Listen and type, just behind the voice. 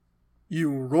You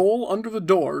roll under the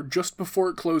door just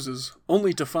before it closes,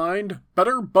 only to find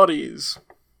better buddies.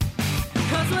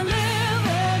 'Cause we're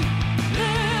living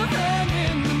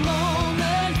in the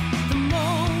moment.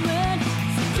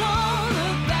 So don't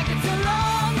look back, it's a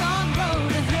long, long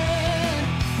road ahead.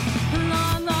 A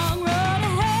long, long road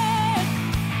ahead.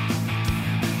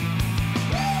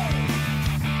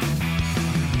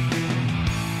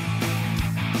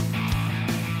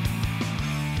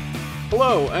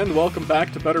 Hello, and welcome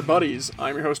back to Better Buddies.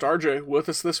 I'm your host, RJ. With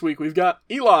us this week, we've got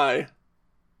Eli.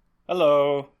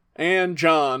 Hello. And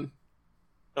John.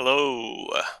 Hello.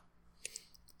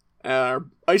 Our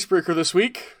icebreaker this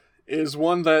week is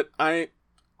one that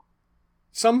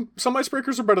Some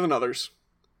icebreakers are better than others.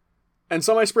 And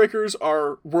some icebreakers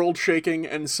are world-shaking,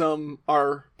 and some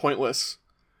are pointless.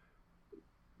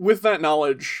 With that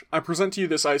knowledge, I present to you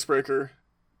this icebreaker.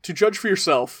 To judge for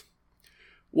yourself,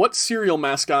 what cereal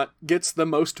mascot gets the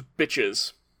most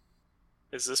bitches?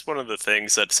 Is this one of the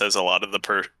things that says a lot of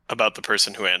about the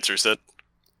person who answers it?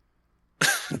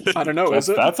 I don't know, is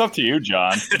it? That's up to you,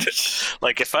 John.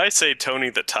 Like, if I say Tony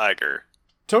the Tiger,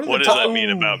 Tony what the does Ti- that mean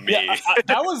about me? Yeah,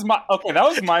 that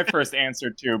was my first answer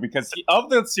too, because of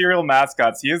the cereal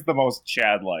mascots, he is the most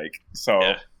Chad-like. So,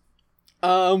 Yeah.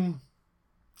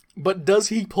 But does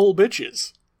he pull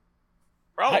bitches?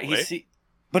 Probably.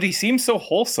 but he seems so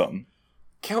wholesome.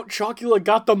 Count Chocula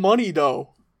got the money,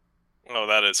 though. Oh,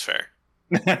 that is fair.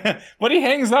 But he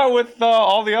hangs out with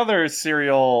all the other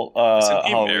cereal Isn't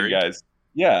he Halloween married? guys.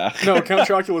 Yeah. No, Count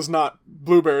Chocula's not.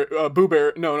 Boo Bear.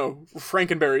 No,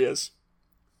 Frankenberry is.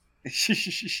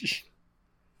 Because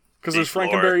there's Big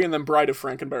Frankenberry Lord. and then Bride of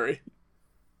Frankenberry.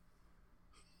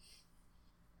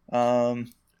 Because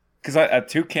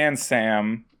Toucan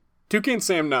Sam. Toucan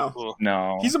Sam now. Cool.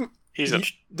 No. Doesn't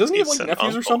Doesn't he have he's like an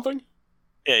nephews or uncle. something?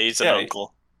 Yeah, he's an Yeah.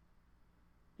 uncle.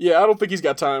 Yeah, I don't think he's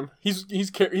got time. He's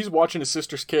watching his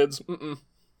sister's kids.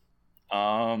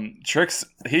 Trix.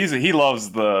 He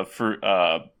loves the fruit.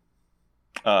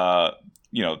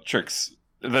 Trix.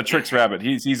 The Trix rabbit.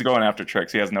 He's going after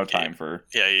Trix. He has no time for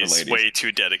Yeah, he's ladies. way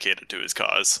too dedicated to his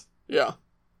cause. Yeah.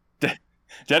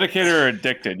 dedicated or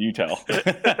addicted. You tell.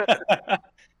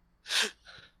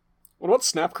 What about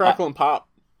Snap, Crackle, and Pop?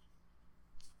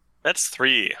 That's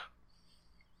 3.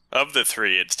 Of the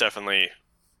 3, it's definitely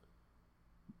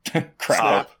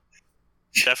Crap.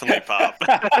 definitely Pop.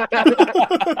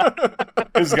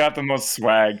 Who's got the most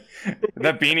swag?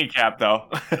 That beanie cap, though.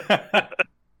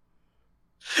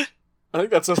 I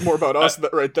think that says more about us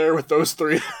right there with those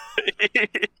three.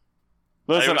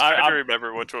 Listen, I was trying to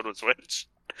remember which one was which.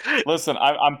 listen.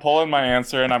 I'm pulling my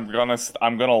answer, and I'm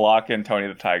gonna lock in Tony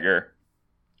the Tiger.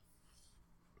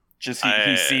 Just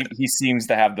he seems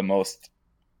to have the most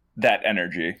that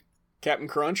energy. Captain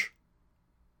Crunch.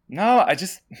 No,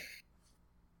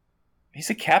 he's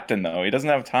a captain though. He doesn't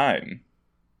have time.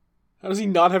 How does he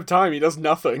not have time? He does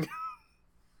nothing.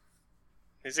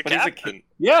 He's a But he's a captain.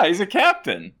 Yeah, he's a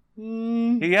captain.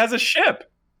 Hmm. He has a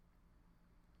ship.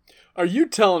 Are you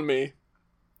telling me...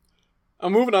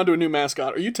 I'm moving on to a new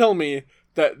mascot. Are you telling me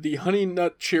that the Honey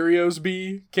Nut Cheerios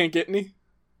bee can't get any?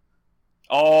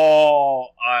 Oh,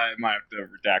 I might have to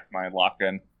redact my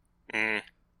lock-in.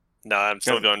 No, I'm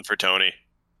still going for Tony.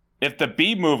 If the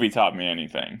Bee movie taught me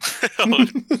anything,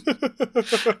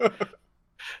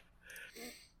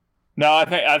 no, I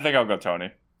think I'll go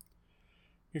Tony.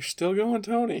 You're still going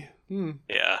Tony.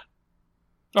 Yeah.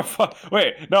 Oh,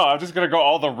 wait, no, I'm just gonna go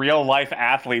all the real life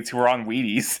athletes who are on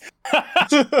Wheaties.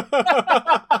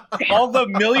 All the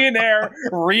millionaire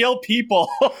real people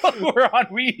who are on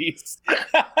Wheaties.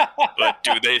 But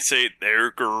do they say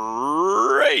they're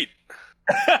great?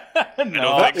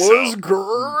 No, That think so. was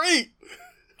great!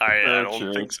 I Very don't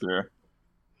true, think so. true.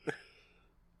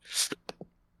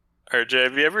 RJ,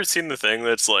 have you ever seen the thing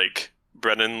that's like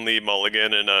Brennan Lee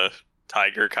Mulligan in a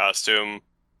tiger costume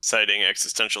citing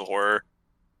existential horror?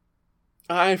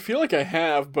 I feel like I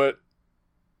have, but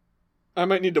I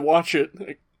might need to watch it.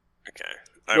 Okay.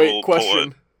 I will Wait, pull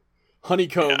question.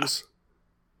 Honeycombs.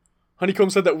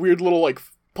 Honeycombs had that weird little, like,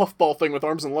 puffball thing with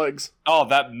arms and legs. Oh,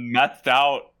 that methed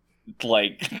out,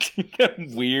 like,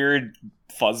 weird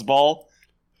fuzzball.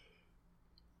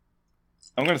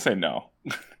 I'm gonna say no.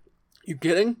 You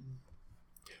kidding?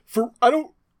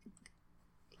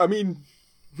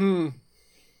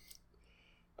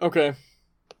 Okay.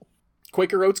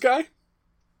 Quaker Oats guy?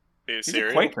 He's He's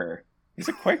a Quaker. He's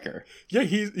a Quaker. Yeah,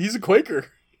 he's a Quaker.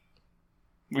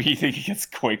 You think he gets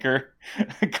Quaker?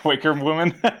 Quaker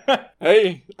woman?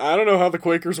 Hey, I don't know how the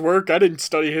Quakers work. I didn't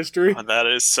study history. That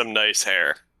is some nice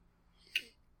hair.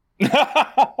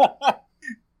 That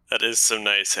is some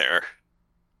nice hair.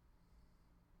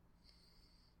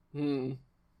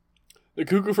 The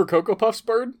Cuckoo for Cocoa Puffs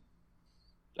bird?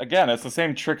 Again, it's the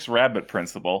same Trix Rabbit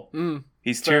principle. Mm,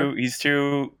 He's fair.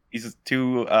 too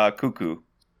cuckoo.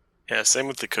 Yeah, same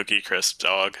with the Cookie Crisp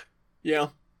dog. yeah.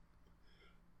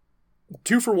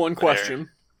 2-for-1 question.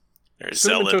 They're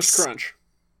Cinnamon Toast zealots. Crunch.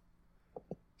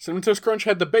 Cinnamon Toast Crunch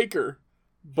had the baker,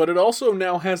 but it also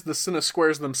now has the Cinna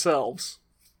Squares themselves.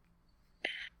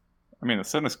 I mean, the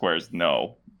Cinesquares,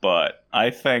 no, but I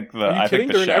think Are you I kidding? think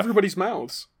the They're in chef. everybody's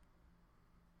mouths.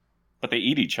 But they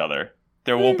eat each other.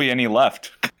 There won't be any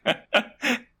left.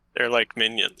 They're like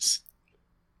minions.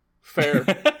 Fair.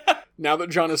 Now that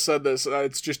John has said this,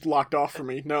 it's just locked off for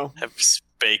me. No. Have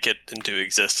bake it into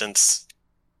existence.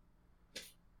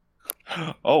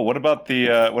 Oh, what about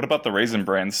the Raisin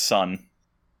Bran's son?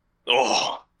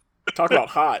 Oh, Talk about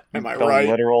hot. Am I The right?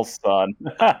 literal son.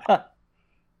 I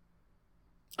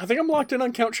think I'm locked in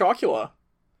on Count Chocula.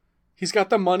 He's got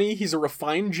the money. He's a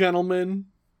refined gentleman.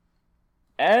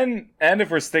 and if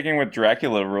we're sticking with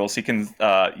Dracula rules, he can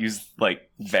use like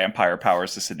vampire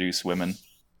powers to seduce women.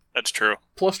 that's true.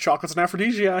 Plus, chocolate's an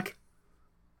aphrodisiac.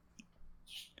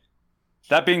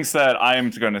 That being said, I am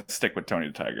going to stick with Tony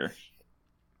the Tiger.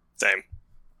 Same.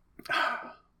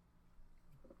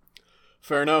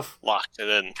 Fair enough. Locked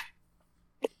it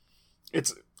in.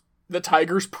 The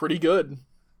Tiger's pretty good.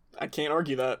 I can't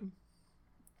argue that.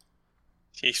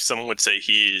 Someone would say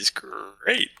he's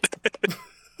great.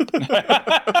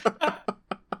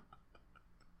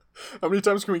 How many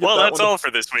times can we get Well, that that's one? all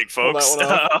for this week, pull that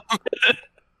folks.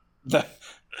 one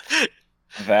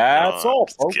That's all,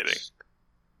 just folks. kidding.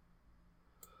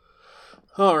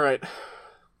 All right.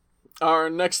 Our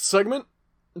next segment,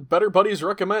 Better Buddies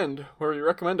Recommend, where we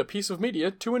recommend a piece of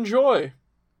media to enjoy.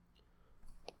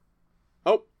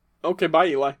 Oh, okay, bye,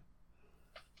 Eli.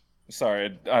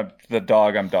 Sorry, the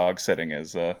dog I'm dog sitting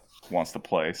is wants to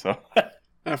play, so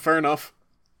Fair enough.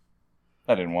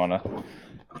 I didn't want to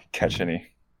catch any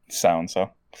sound. So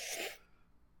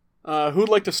Who'd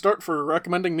like to start for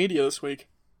recommending media this week?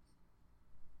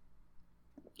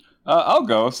 I'll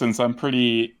go since I'm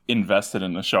pretty invested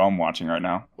in the show I'm watching right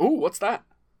now. Ooh, what's that?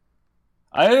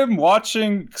 I am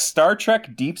watching Star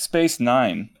Trek Deep Space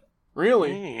Nine.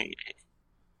 Really?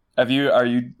 Have you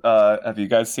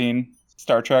guys seen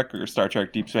Star Trek or Star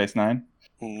Trek Deep Space Nine?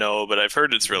 No, but I've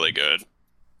heard it's really good.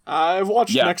 I've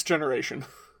watched Yeah. Next Generation.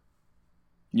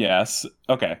 Yes.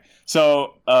 Okay.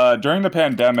 So during the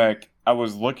pandemic, I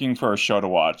was looking for a show to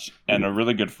watch, and a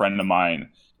really good friend of mine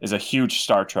is a huge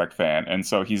Star Trek fan, and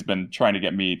so he's been trying to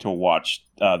get me to watch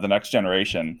The Next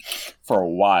Generation for a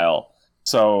while.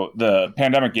 So the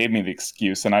pandemic gave me the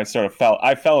excuse, and I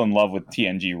fell in love with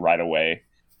TNG right away.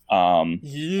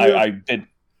 Yeah. I did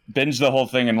binge the whole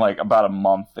thing in like about a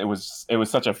month. It was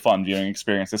such a fun viewing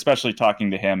experience, especially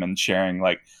talking to him and sharing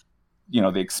like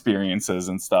the experiences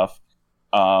and stuff.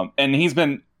 And he's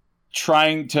been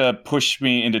trying to push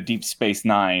me into Deep Space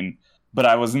Nine, but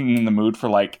I wasn't in the mood for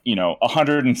like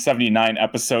 179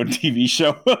 episode TV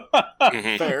show.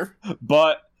 Mhm. Fair.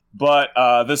 But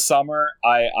this summer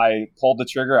I pulled the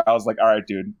trigger. I was like, all right,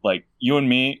 dude, like you and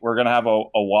me, we're gonna have a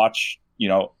watch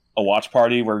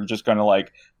party. We're just gonna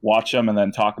like watch them and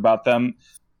then talk about them.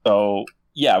 So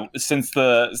yeah, since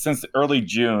the early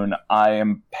June, I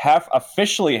am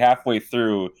officially halfway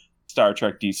through Star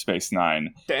Trek Deep Space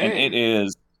Nine, Dang. and it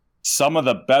is some of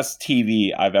the best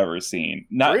TV I've ever seen.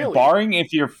 Not Really? barring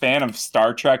if you're a fan of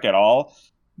Star Trek at all.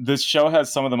 This show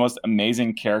has some of the most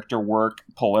amazing character work,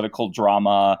 political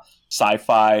drama,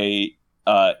 sci-fi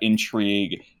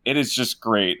intrigue. It is just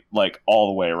great, like all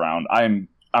the way around. I'm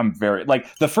very like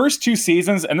the first two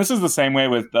seasons, and this is the same way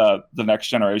with the Next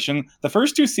Generation. The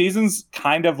first two seasons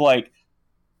kind of like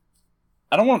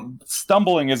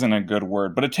stumbling isn't a good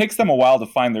word, but it takes them a while to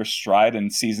find their stride in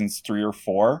seasons 3 or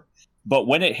 4. But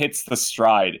when it hits the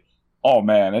stride, oh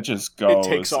man, it just goes. It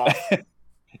takes off.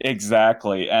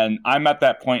 Exactly. And I'm at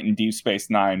that point in Deep Space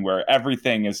Nine where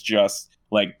everything is just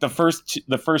like the first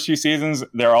few seasons,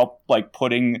 they're all like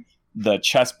putting the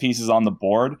chess pieces on the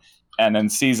board, and then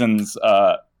seasons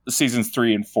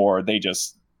 3 and 4,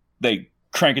 they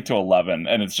crank it to 11,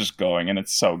 and it's just going, and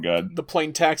it's so good. The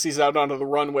plane taxis out onto the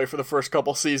runway for the first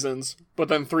couple seasons, but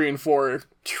then 3 and 4 are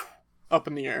up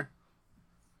in the air.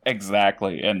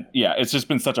 Exactly. And yeah, it's just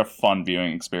been such a fun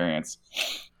viewing experience.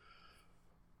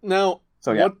 Now,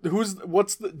 So yeah.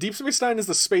 what's the Deep Space Nine is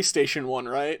the space station one,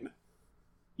 right?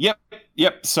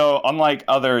 Yep. So unlike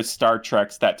other Star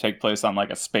Treks that take place on like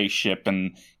a spaceship,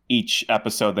 and each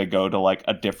episode they go to like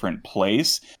a different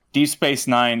place, Deep Space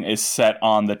Nine is set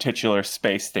on the titular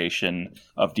space station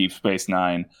of Deep Space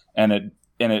Nine, and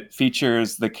it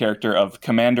features the character of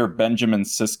Commander Benjamin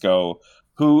Sisko,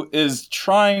 who is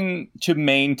trying to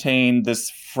maintain this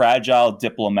fragile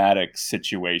diplomatic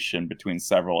situation between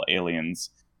several alien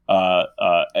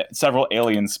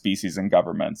species and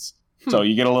governments. So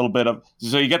you get a little bit of,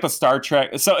 so you get the Star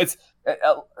Trek. So it's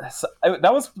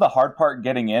that was the hard part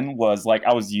getting in, was like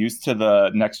I was used to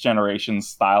the Next Generation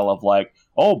style of like,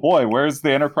 oh boy, where's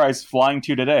the Enterprise flying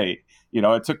to today? You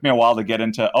know, it took me a while to get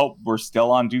into, oh, we're still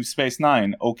on Deep Space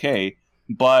Nine, okay.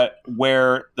 But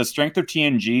where the strength of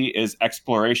TNG is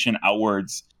exploration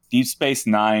outwards, Deep Space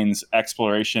Nine's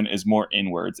exploration is more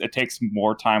inwards. It takes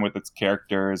more time with its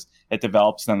characters. It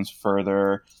develops them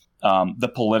further.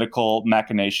 The political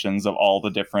machinations of all the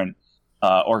different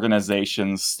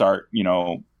organizations start, you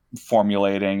know,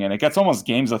 formulating, and it gets almost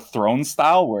Games of Thrones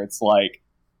style, where it's like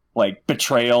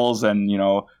betrayals and, you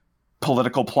know,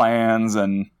 political plans,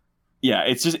 and yeah,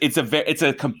 it's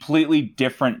a completely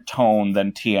different tone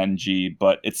than TNG,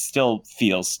 but it still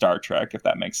feels Star Trek, if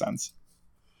that makes sense.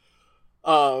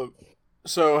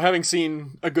 So having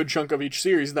seen a good chunk of each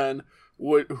series, then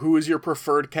who is your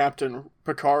preferred captain,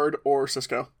 Picard or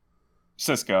Sisko?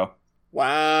 Sisko.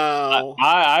 Wow.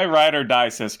 I ride or die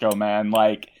Sisko, man.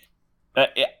 Like,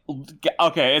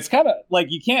 okay, it's kind of like,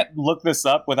 you can't look this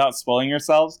up without spoiling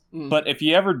yourselves. But if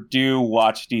you ever do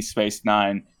watch Deep Space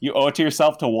Nine, you owe it to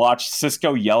yourself to watch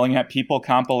Sisko yelling at people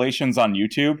compilations on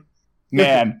YouTube.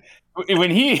 Man,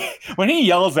 when he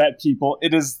yells at people,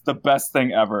 it is the best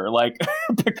thing ever. Like,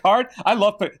 Picard, I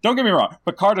love. Don't get me wrong,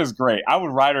 Picard is great. I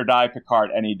would ride or die Picard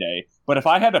any day. But if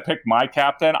I had to pick my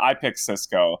captain, I pick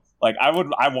Sisko. Like, I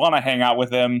want to hang out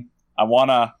with him.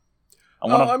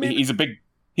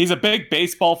 He's a big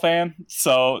baseball fan,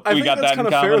 so we got that in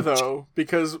common. I think that's kind of fair, though,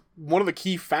 because one of the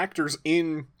key factors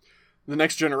in The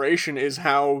Next Generation is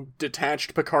how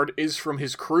detached Picard is from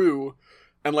his crew,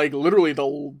 and, like, literally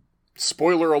the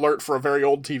spoiler alert for a very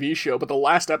old TV show, but the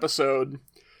last episode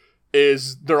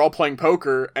is they're all playing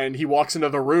poker, and he walks into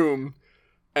the room,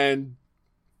 and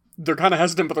they're kind of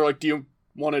hesitant, but they're like, do you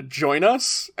want to join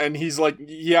us? And he's like,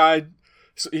 yeah,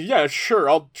 sure,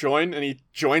 I'll join. And he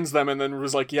joins them, and then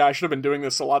was like, yeah, I should have been doing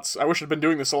this a lot. I wish I'd been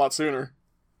doing this a lot sooner.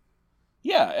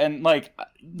 Yeah, and like,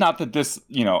 not that this,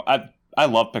 you know, I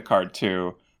love Picard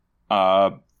too.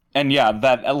 And yeah,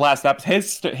 that last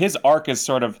episode, his arc is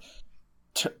sort of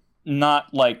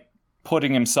not like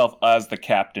putting himself as the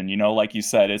captain, you know, like you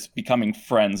said, it's becoming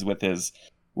friends with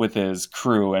his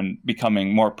crew and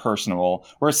becoming more personal.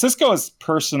 Whereas Sisko is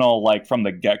personal, like, from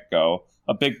the get-go.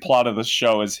 A big plot of the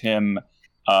show is him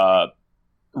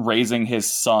raising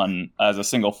his son as a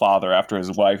single father after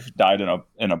his wife died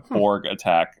in a Borg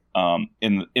attack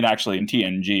in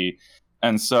TNG.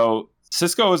 And so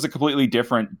Sisko is a completely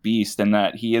different beast in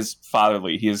that he is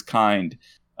fatherly, he is kind,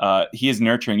 he is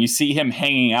nurturing. You see him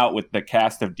hanging out with the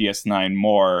cast of DS9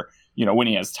 more, you know, when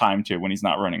he has time to, when he's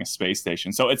not running a space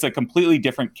station. So it's a completely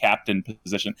different captain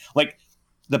position. Like,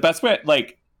 the best way,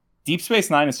 like, Deep Space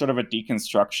Nine is sort of a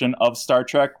deconstruction of Star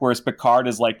Trek, whereas Picard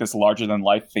is like this larger than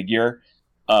life figure.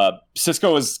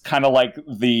 Sisko is kind of like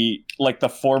the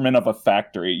foreman of a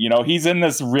factory. You know, he's in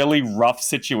this really rough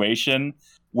situation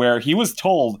where he was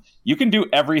told, you can do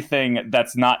everything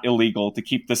that's not illegal to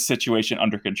keep this situation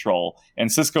under control. And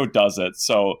Sisko does it.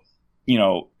 So, you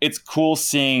know, it's cool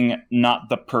seeing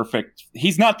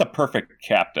he's not the perfect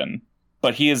captain,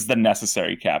 but he is the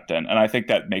necessary captain. And I think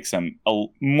that makes him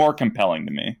more compelling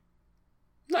to me.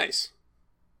 Nice.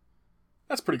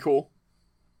 That's pretty cool.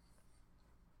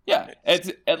 Yeah,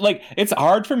 it's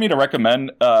hard for me to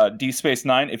recommend Deep Space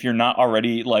Nine if you're not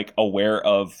already like aware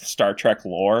of Star Trek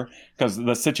lore, because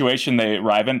the situation they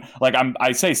arrive in, like,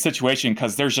 I say situation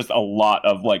because there's just a lot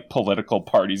of like political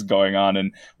parties going on,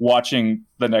 and watching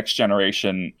The Next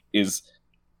Generation is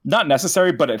not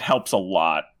necessary, but it helps a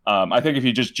lot. I think if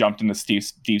you just jumped into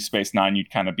Deep Space Nine, you'd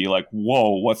kind of be like,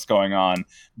 whoa, what's going on?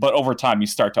 But over time, you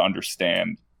start to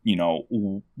understand, you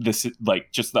know, this,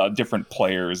 like, just the different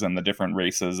players and the different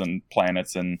races and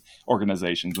planets and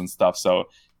organizations and stuff. So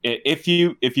if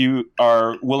you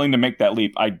are willing to make that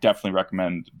leap, I definitely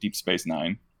recommend Deep Space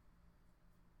Nine.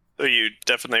 So you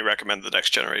definitely recommend The Next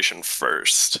Generation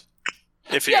first,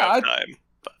 if you have time.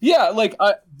 Yeah, like,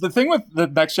 the thing with The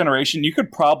Next Generation, you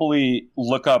could probably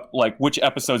look up, like, which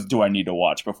episodes do I need to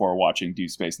watch before watching Deep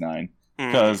Space Nine.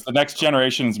 Because The Next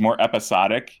Generation is more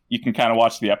episodic. You can kind of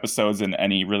watch the episodes in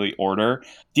any really order.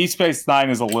 Deep Space Nine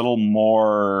is a little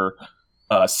more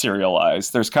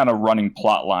serialized. There's kind of running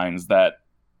plot lines that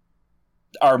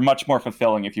are much more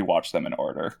fulfilling if you watch them in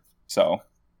order. So,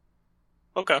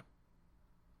 okay,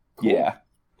 cool. Yeah.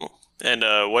 And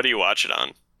what do you watch it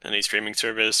on? Any streaming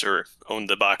service, or own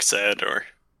the box set, or?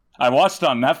 I watched it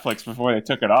on Netflix before they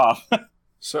took it off.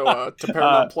 So to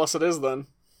Paramount Plus it is then.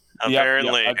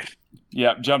 Apparently.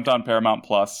 Jumped on Paramount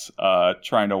Plus,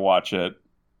 trying to watch it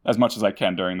as much as I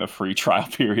can during the free trial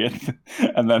period,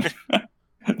 and then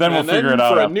we'll figure it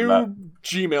out for a after new that.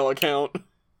 Gmail account.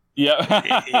 Yeah.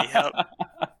 Yep.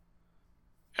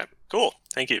 Okay, cool.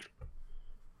 Thank you.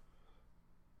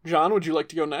 John, would you like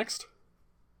to go next?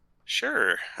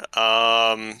 Sure.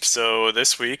 So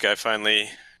this week I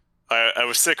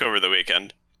was sick over the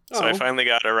weekend, so I Oh. finally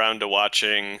got around to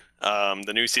watching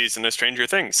the new season of Stranger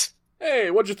Things.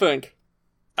 Hey, what'd you think?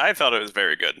 I thought it was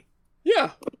very good.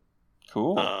 Yeah.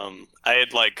 Cool. I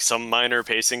had like some minor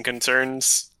pacing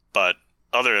concerns, but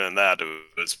other than that, it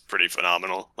was pretty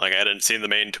phenomenal. Like I hadn't seen the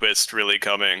main twist really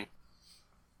coming.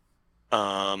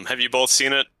 Have you both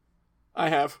seen it? I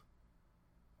have.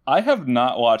 I have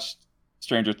not watched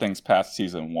Stranger Things past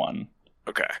season 1.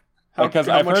 Okay. How Because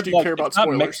how I've much heard, do you like, care about it's not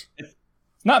spoilers? mixed- It's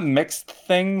not mixed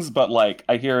things, but like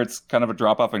I hear it's kind of a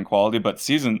drop off in quality. But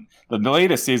the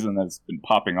latest season has been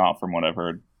popping off from what I've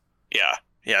heard.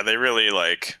 Yeah, they really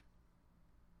like.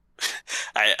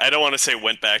 I don't want to say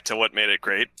went back to what made it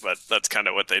great, but that's kind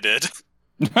of what they did.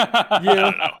 I Yeah.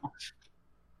 don't know.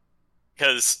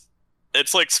 Because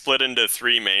it's like split into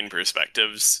 3 main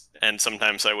perspectives, and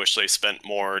sometimes I wish they spent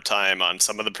more time on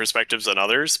some of the perspectives than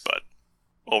others, but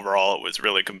overall it was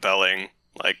really compelling.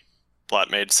 Like, plot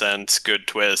made sense, good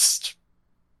twist,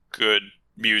 good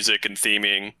music and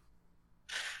theming.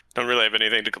 Don't really have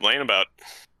anything to complain about.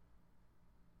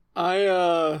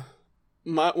 One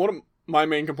of my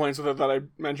main complaints with it that I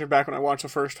mentioned back when I watched the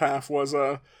first half was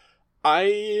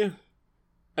I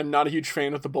am not a huge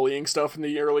fan of the bullying stuff in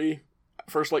the early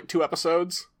first like 2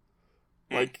 episodes.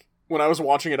 Like when I was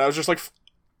watching it, I was just like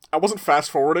I wasn't fast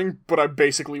forwarding, but I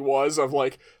basically was of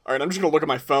like, all right, I'm just gonna look at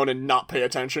my phone and not pay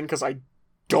attention because I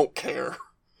don't care.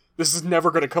 This is never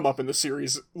gonna come up in the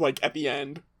series like at the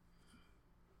end.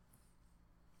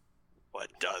 What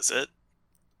does it?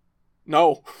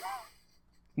 No.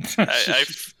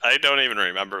 I don't even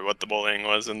remember what the bullying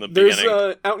was in the There's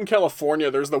beginning. out in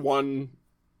California, there's the one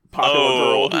popular Oh,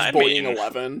 girl who's I bullying mean,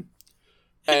 11.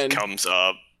 It And comes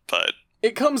up, but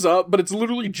it comes up, but it's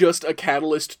literally just a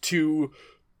catalyst to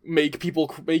make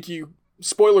you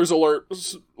spoilers alert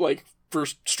like for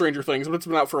Stranger Things, but it's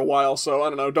been out for a while, so I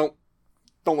don't know, don't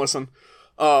listen.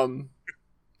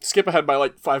 Skip ahead by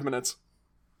like 5 minutes.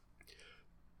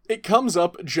 It comes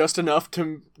up just enough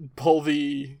to pull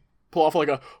off like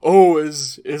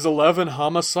is 11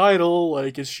 homicidal?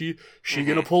 Like, is she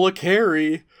gonna pull a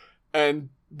Carrie? And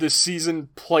this season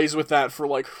plays with that for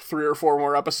like 3 or 4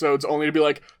 more episodes, only to be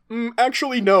like,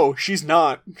 actually no, she's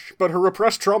not. But her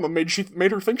repressed trauma made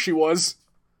her think she was.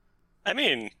 I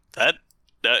mean that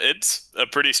it's a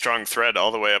pretty strong thread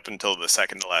all the way up until the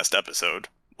second to last episode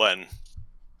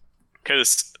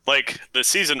because like the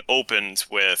season opens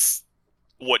with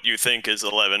what you think is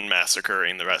 11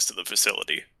 massacring the rest of the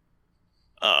facility.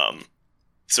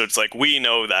 So it's like we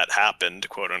know that happened,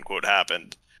 quote unquote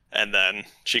happened, and then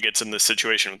she gets in this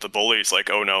situation with the bullies, like,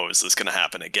 oh no, is this going to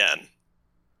happen again?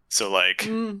 So like,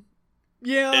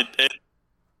 Yeah.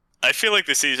 I feel like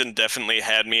the season definitely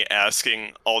had me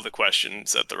asking all the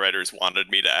questions that the writers wanted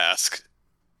me to ask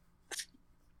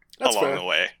That's along fair. the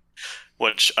way,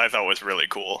 which I thought was really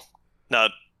cool. Not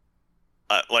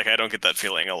like I don't get that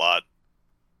feeling a lot.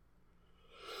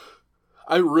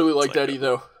 I really liked like Eddie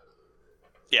though.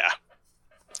 Yeah,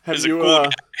 Have he's a you cool guy.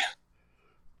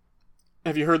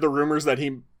 have you heard the rumors that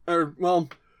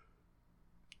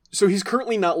so he's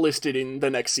currently not listed in the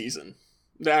next season.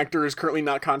 The actor is currently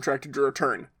not contracted to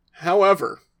return.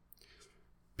 However,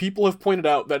 people have pointed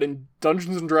out that in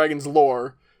Dungeons and Dragons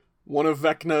lore, one of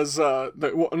Vecna's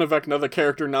the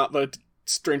character, not the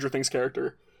Stranger Things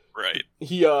character, Right.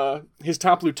 his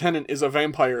top lieutenant is a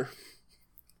vampire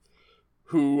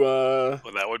who Well,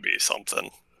 that would be something.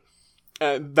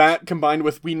 that combined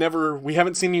with we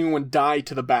haven't seen anyone die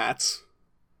to the bats.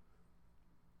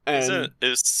 And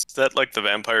Is that like the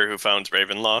vampire who found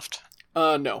Ravenloft?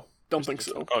 no, don't think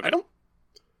so. Okay. I don't.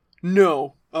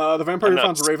 No, the vampire I'm who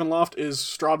not found Ravenloft is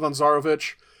Strahd von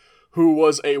Zarovich, who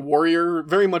was a warrior,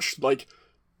 very much like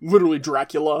literally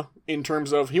Dracula in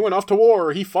terms of he went off to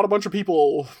war, he fought a bunch of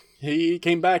people, he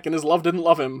came back, and his love didn't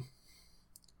love him.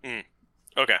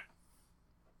 Okay.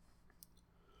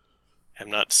 I'm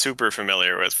not super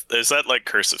familiar with. Is that like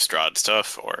Curse of Strahd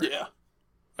stuff or? Yeah.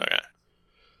 Okay.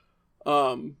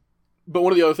 But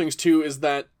one of the other things too is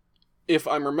that if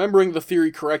I'm remembering the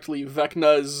theory correctly,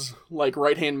 Vecna's like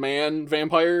right-hand man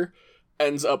vampire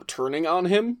ends up turning on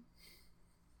him.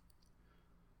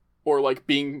 Or like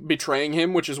betraying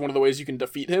him, which is one of the ways you can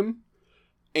defeat him.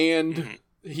 And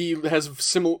he has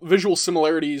visual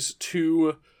similarities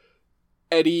to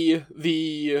Eddie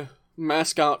the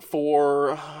mascot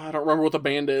for, I don't remember what the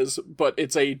band is, but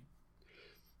it's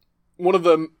one of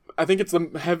the, I think it's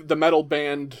the metal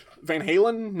band Van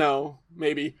Halen? No,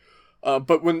 maybe.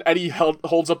 But when Eddie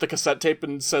holds up the cassette tape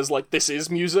and says, like, this is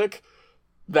music,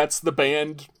 that's the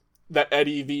band that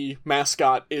Eddie, the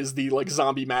mascot, is the, like,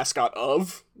 zombie mascot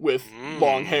of, with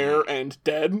long hair and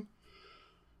dead.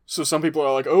 So some people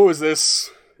are like, oh, is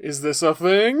this a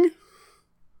thing?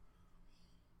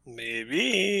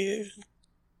 Maybe.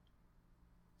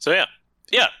 So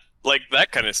yeah, like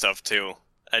that kind of stuff too.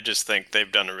 I just think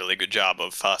they've done a really good job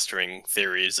of fostering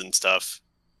theories and stuff.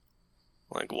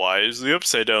 Like, why is the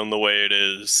Upside Down the way it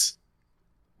is?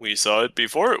 We saw it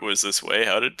before it was this way.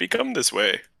 How did it become this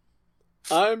way?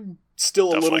 I'm still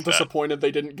a Stuff little like that. disappointed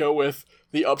they didn't go with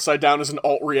the Upside Down as an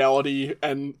alt-reality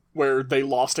and where they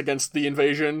lost against the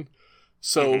invasion.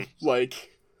 So,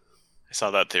 like, I saw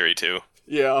that theory too,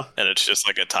 yeah. and it's just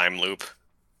like a time loop.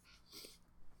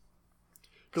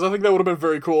 Because I think that would have been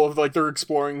very cool if, like, they're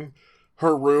exploring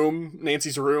her room,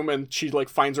 Nancy's room, and she, like,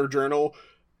 finds her journal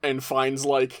and finds,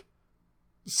 like,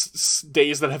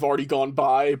 days that have already gone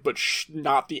by, but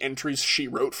not the entries she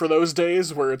wrote for those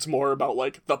days, where it's more about,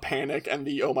 like, the panic and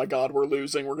the, oh my god, we're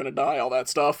losing, we're gonna die, all that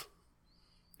stuff.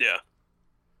 Yeah.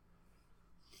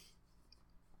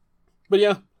 But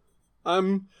yeah,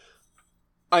 I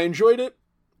enjoyed it,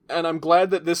 and I'm glad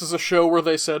that this is a show where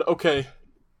they said, okay,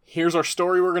 here's our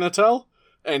story we're gonna tell,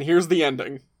 and here's the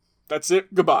ending. That's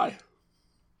it, goodbye.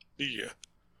 Yeah.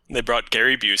 They brought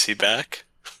Gary Busey back.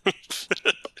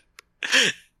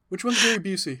 Which one's Gary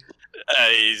Busey?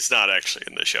 He's not actually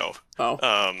in the show.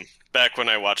 Oh. Back when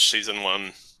I watched season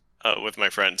 1 with my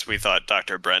friends, we thought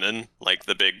Dr. Brennan, like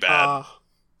the big bad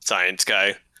science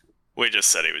guy. We just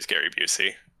said he was Gary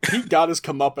Busey. He got his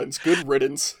comeuppance. Good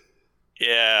riddance.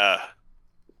 Yeah.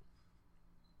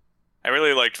 I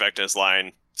really liked Vecna's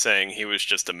line saying he was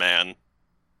just a man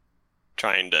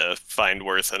trying to find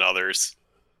worth in others.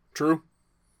 True.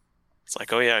 It's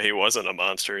like, oh yeah, he wasn't a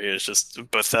monster. He was just a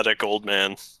pathetic old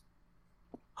man.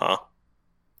 Huh.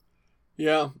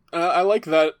 Yeah. I like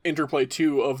that interplay,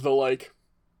 too, of the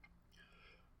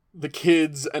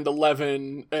kids and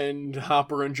Eleven and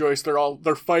Hopper and Joyce.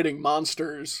 They're fighting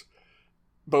monsters.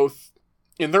 Both,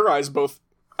 in their eyes, both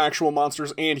actual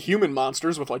monsters and human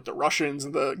monsters with, like, the Russians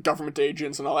and the government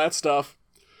agents and all that stuff.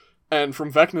 And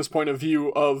from Vecna's point of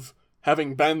view of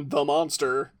having been the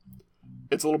monster,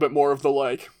 it's a little bit more of the,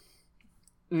 like,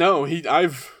 no,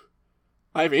 I've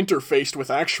interfaced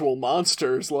with actual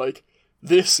monsters, like,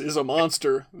 this is a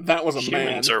monster, that was a man.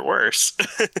 Humans are worse.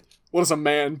 What is a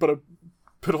man but a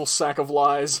pitiful sack of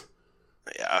lies?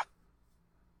 Yeah.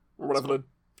 Or whatever the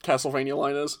Castlevania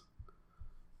line is.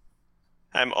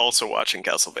 I'm also watching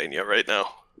Castlevania right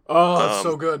now. Oh, it's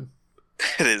so good.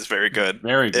 It is very good.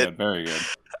 Very good, very good.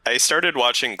 I started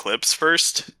watching clips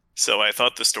first, so I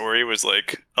thought the story was,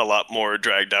 like, a lot more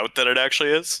dragged out than it actually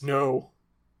is. No.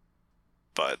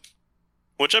 But,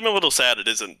 which I'm a little sad it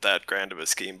isn't that grand of a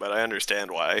scheme, but I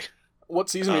understand why. What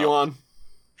season are you on?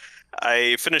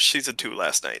 I finished season 2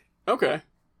 last night, Okay.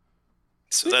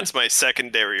 so that's my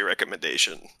secondary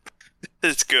recommendation.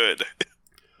 It's good.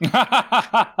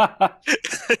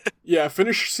 Yeah,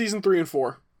 finish season 3 and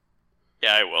 4.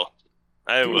 Yeah, I will.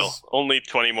 I will. Because- Only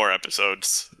 20 more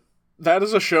episodes. That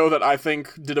is a show that I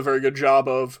think did a very good job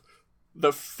of.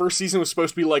 The first season was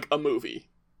supposed to be like a movie.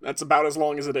 That's about as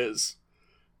long as it is.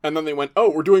 And then they went,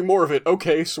 oh, we're doing more of it.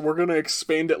 Okay, so we're going to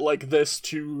expand it like this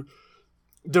to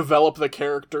develop the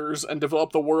characters and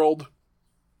develop the world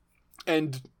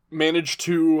and manage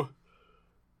to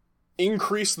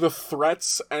increase the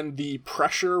threats and the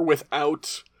pressure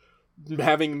without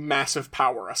having massive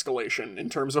power escalation in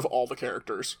terms of all the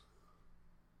characters.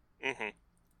 Mm-hmm.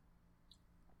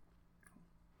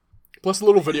 Plus the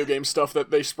little video game stuff that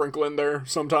they sprinkle in there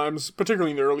sometimes,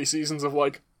 particularly in the early seasons of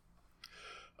like,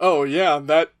 oh yeah,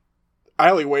 that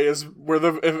alleyway is where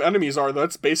the enemies are.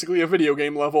 That's basically a video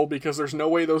game level because there's no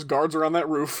way those guards are on that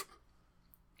roof.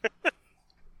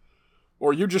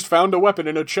 Or you just found a weapon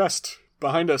in a chest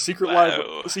behind a secret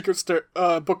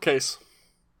Wow. bookcase.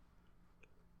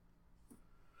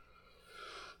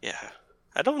 Yeah.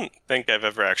 I don't think I've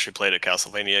ever actually played a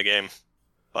Castlevania game,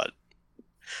 but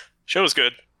show's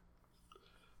good.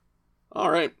 All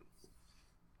right.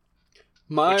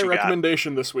 My What you got?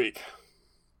 recommendation this week.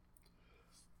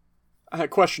 I had a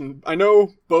question. I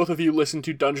know both of you listen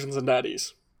to Dungeons and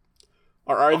Daddies.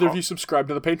 Are either of you subscribed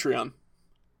to the Patreon?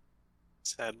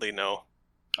 Sadly, no.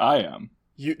 I am.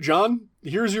 You, John,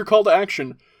 here's your call to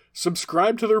action.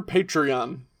 Subscribe to their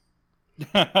Patreon.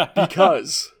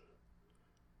 Because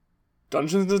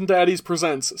Dungeons and Daddies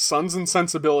presents Sons and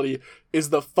Sensibility is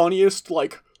the funniest,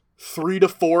 like, 3 to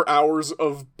 4 hours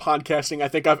of podcasting I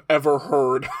think I've ever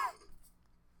heard.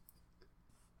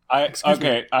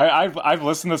 I've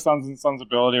listened to Sons and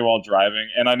Sensibility while driving,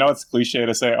 and I know it's cliche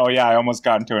to say, "Oh yeah, I almost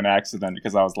got into an accident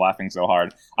because I was laughing so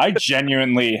hard." I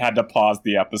genuinely had to pause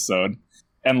the episode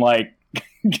and like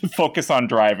focus on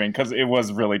driving because it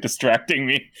was really distracting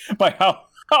me by how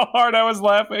hard I was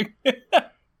laughing.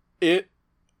 It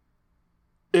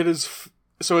is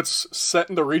so it's set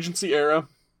in the Regency era.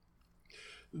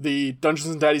 The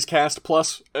Dungeons and Daddies cast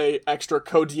plus a extra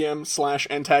co-DM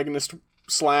 / antagonist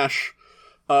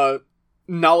 /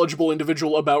 knowledgeable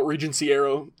individual about Regency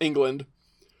era England.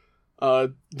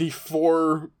 The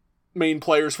 4 main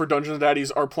players for Dungeons and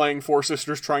Daddies are playing 4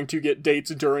 sisters trying to get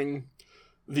dates during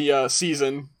the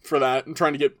season for that, and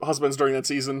trying to get husbands during that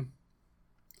season.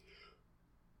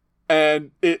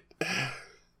 And it...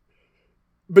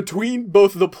 between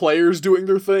both the players doing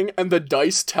their thing and the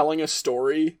dice telling a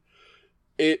story,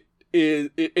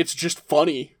 it's just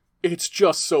funny. It's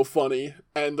just so funny.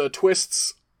 And the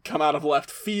twists come out of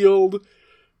left field,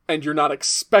 and you're not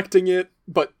expecting it,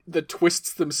 but the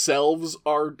twists themselves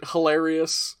are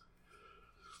hilarious.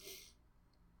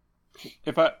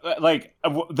 If I like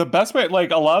the best way,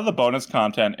 like a lot of the bonus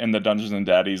content in the Dungeons and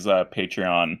Daddies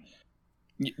Patreon,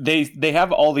 they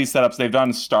have all these setups. They've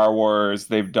done Star Wars.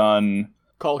 They've done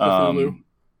Call of Cthulhu.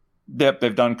 Yep,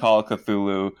 they've done Call of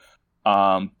Cthulhu.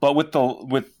 But with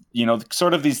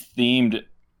sort of these themed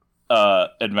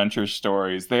adventure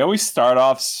stories, they always start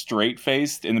off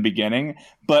straight-faced in the beginning,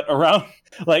 but around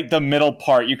like the middle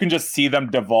part, you can just see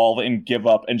them devolve and give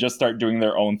up and just start doing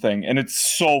their own thing. And it's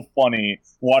so funny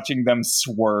watching them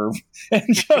swerve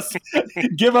and just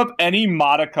give up any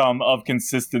modicum of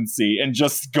consistency and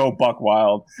just go buck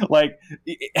wild. Like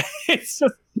it's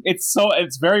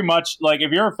very much like,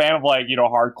 if you're a fan of like,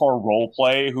 hardcore role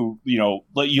play who,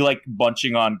 you like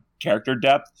bunching on character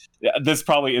depth, this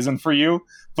probably isn't for you.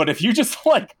 But if you just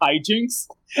like hijinks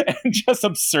and just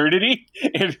absurdity,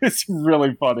 it is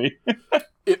really funny.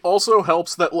 It also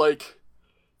helps that, like,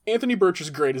 Anthony Birch is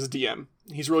great as a DM.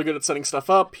 He's really good at setting stuff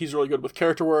up. He's really good with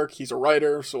character work. He's a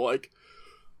writer, so, like...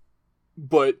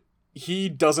 But he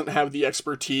doesn't have the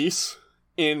expertise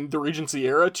in the Regency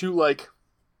era to, like,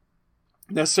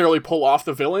 necessarily pull off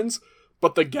the villains,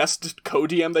 but the guest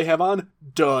co-DM they have on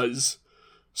does.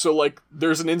 So, like,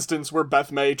 there's an instance where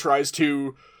Beth May tries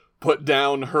to put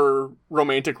down her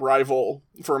romantic rival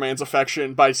for a man's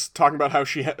affection by talking about how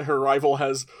her rival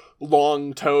has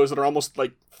long toes that are almost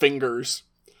like fingers.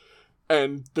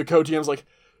 And the co-DM's like,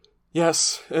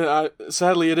 yes,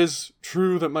 sadly it is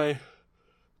true that my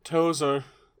toes are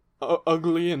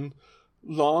ugly and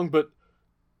long, but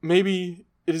maybe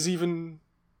it is even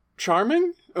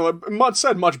charming?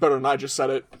 Said much better than I just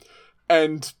said it.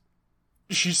 And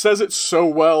she says it so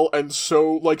well, and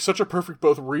so, like, such a perfect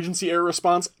both Regency era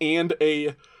response and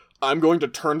I'm going to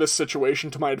turn this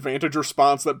situation to my advantage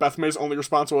response, that Beth May's only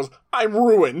response was, I'm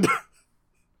ruined.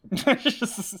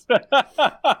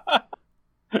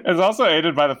 It's also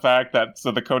aided by the fact that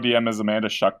the co-DM is Amanda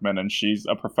Schuckman, and she's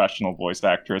a professional voice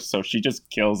actress, so she just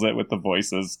kills it with the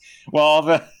voices.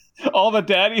 While all the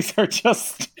daddies are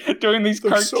just doing these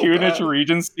cartoonish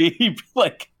Regency,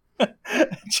 like,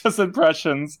 just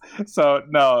impressions. So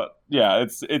no, yeah,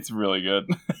 it's really good.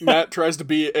 Matt tries to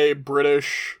be a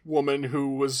British woman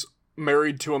who was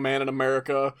married to a man in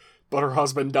America, but her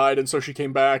husband died, and so she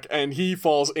came back, and he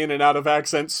falls in and out of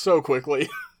accents so quickly.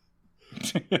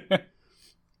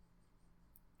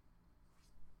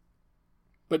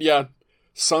 But yeah,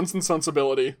 Sons and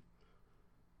Sensibility.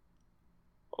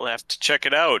 We'll have to check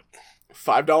it out.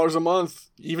 $5 a month.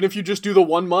 Even if you just do the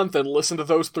 1 month and listen to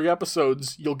those 3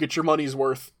 episodes, you'll get your money's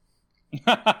worth.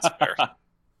 That's fair.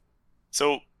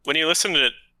 So when you listen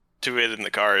to it in the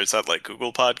car, is that like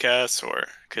Google Podcasts, or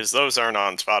because those aren't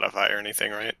on Spotify or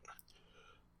anything, right?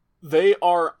 They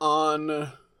are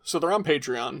on, so they're on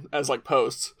Patreon as like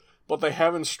posts, but they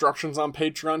have instructions on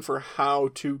Patreon for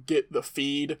how to get the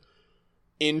feed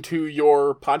into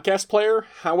your podcast player.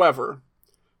 However,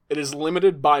 it is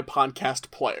limited by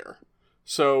podcast player.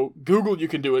 So Google, you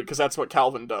can do it because that's what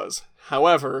Calvin does.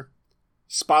 However,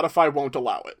 Spotify won't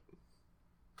allow it.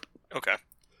 Okay.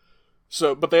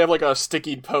 So, but they have like a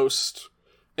sticky post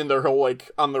in their whole,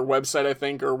 like, on their website, I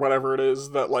think, or whatever it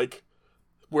is, that like,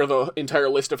 where the entire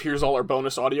list of here's all our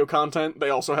bonus audio content. They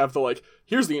also have the like,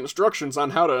 here's the instructions on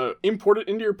how to import it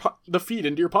into the feed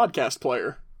into your podcast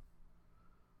player.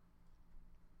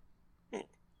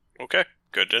 Okay,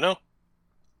 good to know.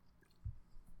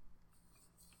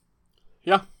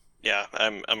 Yeah. Yeah,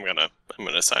 I'm gonna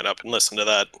sign up and listen to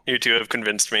that. You two have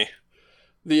convinced me.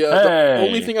 The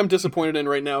only thing I'm disappointed in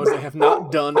right now is they have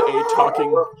not done a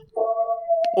talking...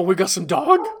 Oh, we got some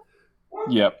dog?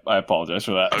 Yep, I apologize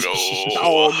for that.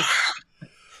 Dog.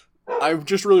 I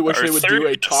just really wish Our they would third do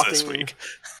a guest this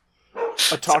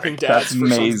talking week. dads That's for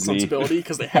Sons of amazing. Sensibility,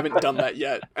 because they haven't done that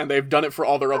yet, and they've done it for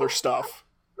all their other stuff.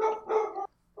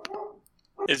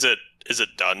 Is it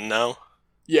done now?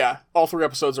 Yeah, all 3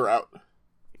 episodes are out.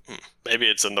 Maybe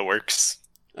it's in the works.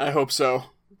 I hope so,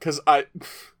 because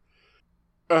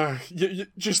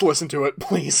just listen to it,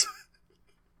 please.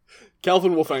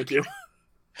 Calvin will thank you.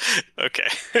 Okay.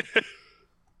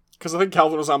 Because I think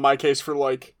Calvin was on my case for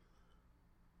like,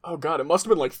 oh god, it must have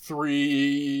been like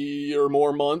 3 or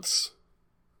more months.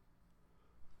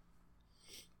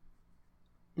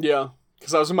 Yeah,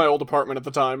 because I was in my old apartment at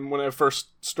the time when I first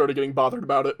started getting bothered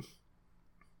about it.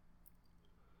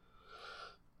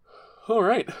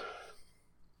 Alright.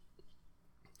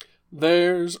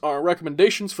 There's our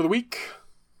recommendations for the week.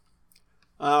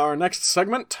 Our next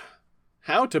segment,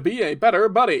 How to Be a Better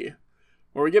Buddy,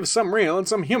 where we give some real and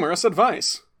some humorous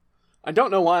advice. I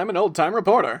don't know why I'm an old-time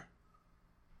reporter.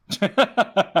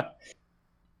 Our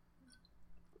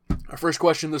first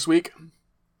question this week.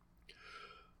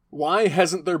 Why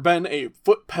hasn't there been a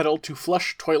foot pedal to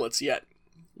flush toilets yet?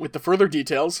 With the further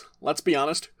details, let's be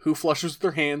honest, who flushes with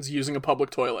their hands using a public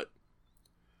toilet?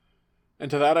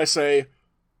 And to that I say,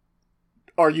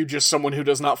 are you just someone who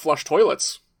does not flush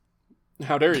toilets?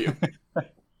 How dare you?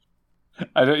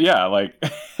 I do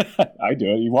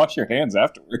it. You wash your hands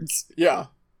afterwards. Yeah.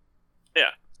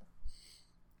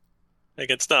 Like,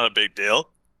 it's not a big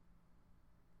deal.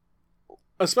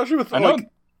 Especially with, I know. like,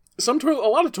 a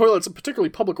lot of toilets, particularly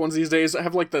public ones these days,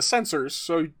 have, like, the sensors,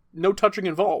 so no touching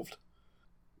involved.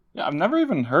 Yeah, I've never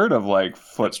even heard of like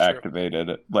foot That's true.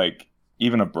 activated, like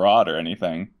even abroad or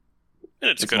anything.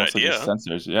 And it's a good mostly idea. just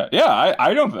sensors. Yeah.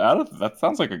 I don't. That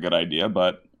sounds like a good idea,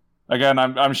 but again,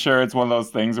 I'm sure it's one of those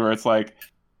things where it's like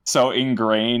so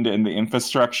ingrained in the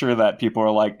infrastructure that people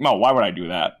are like, no, why would I do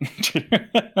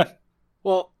that?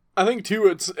 Well, I think, too,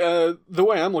 it's, the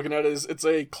way I'm looking at it is it's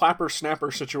a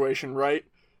clapper-snapper situation, right?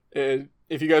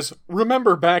 If you guys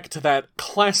remember back to that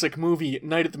classic movie,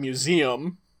 Night at the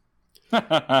Museum,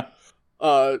 Ben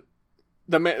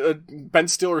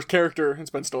Stiller's character, it's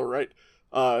Ben Stiller, right?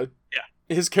 Yeah.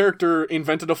 His character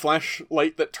invented a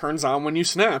flashlight that turns on when you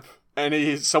snap.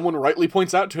 And someone rightly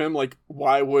points out to him, like,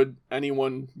 why would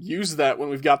anyone use that when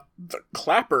we've got the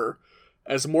clapper,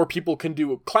 as more people can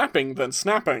do clapping than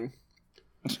snapping?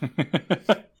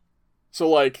 So,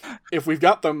 like, if we've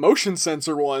got the motion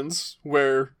sensor ones,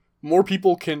 where more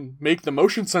people can make the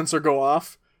motion sensor go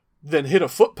off than hit a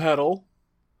foot pedal,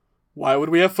 why would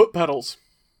we have foot pedals?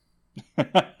 You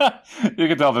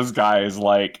can tell this guy is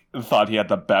like thought he had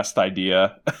the best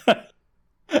idea.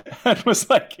 And was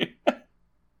like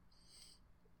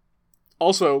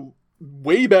Also,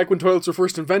 way back when toilets were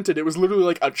first invented, it was literally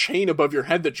like a chain above your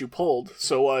head that you pulled.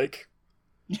 So, like...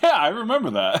 Yeah, I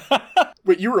remember that.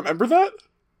 Wait, you remember that?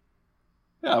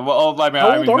 Yeah, well, I mean,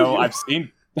 How old are no, you? I've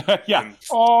seen... Yeah.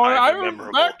 Oh, I was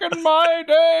memorable. back in my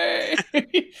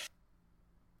day!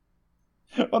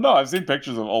 Well, no, I've seen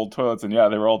pictures of old toilets, and yeah,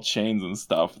 they were all chains and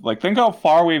stuff. Like, think how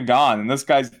far we've gone, and this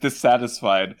guy's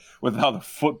dissatisfied without a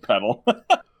foot pedal.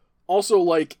 Also,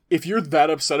 like, if you're that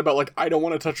upset about, like, I don't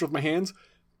want to touch with my hands,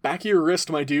 back of your wrist,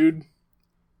 my dude.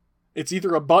 It's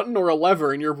either a button or a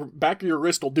lever, and your back of your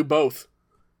wrist will do both.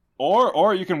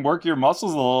 Or you can work your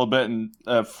muscles a little bit and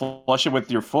flush it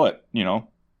with your foot, you know?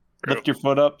 True. Lift your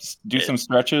foot up, do some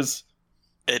stretches.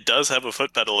 It does have a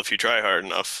foot pedal if you try hard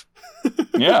enough.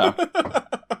 Yeah.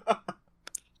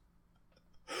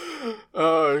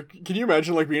 Can you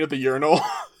imagine, like, being at the urinal,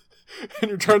 and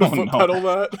you're trying to Oh, foot no. pedal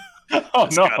that? Oh,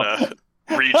 Just no. gotta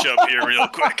reach up here real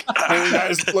quick. Hey,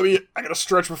 guys, I gotta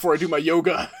stretch before I do my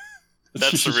yoga.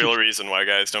 That's the real reason why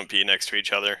guys don't pee next to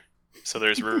each other. So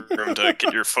there's room to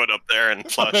get your foot up there and They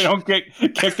flush. don't get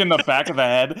kicked in the back of the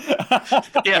head.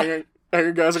 Yeah,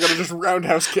 Hey, guys, I gotta just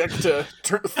roundhouse kick to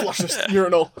flush this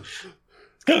urinal.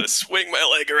 gotta swing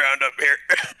my leg around up here.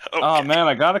 Oh Okay. man,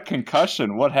 I got a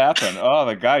concussion. What happened? Oh,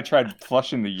 the guy tried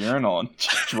flushing the urinal and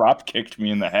drop kicked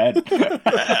me in the head.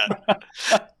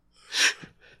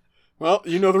 Well,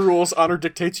 you know the rules. Honor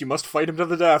dictates you must fight him to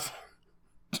the death.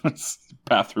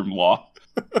 Bathroom law.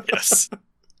 Yes.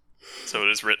 So it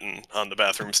is written on the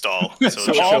bathroom stall. So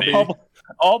So it should all be.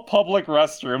 All public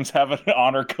restrooms have an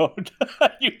honor code.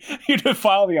 you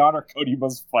defile the honor code, you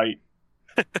must fight.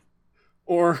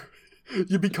 Or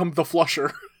you become the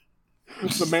flusher.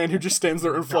 The man who just stands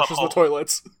there and flushes No. the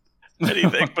toilets.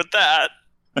 Anything but that.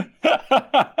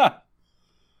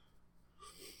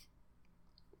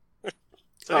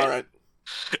 So, Alright.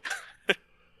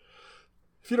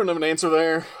 If you don't have an answer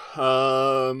there,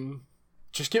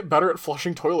 just get better at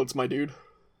flushing toilets, my dude.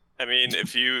 I mean,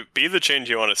 if you be the change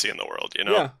you want to see in the world, you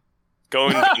know, Yeah.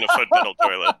 going in a foot pedal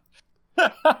toilet.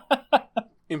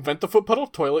 Invent the foot pedal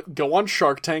toilet, go on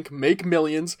Shark Tank, make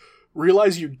millions,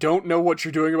 realize you don't know what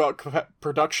you're doing about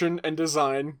production and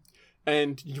design,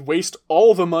 and you waste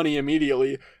all the money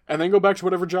immediately, and then go back to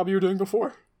whatever job you were doing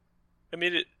before. I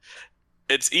mean,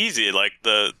 it's easy. Like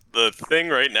the thing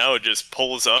right now just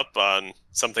pulls up on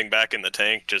something back in the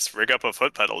tank. Just rig up a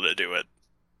foot pedal to do it.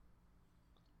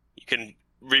 You can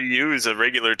reuse a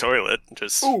regular toilet.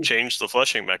 Just Ooh. change the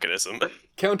flushing mechanism.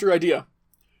 Counter idea.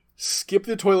 Skip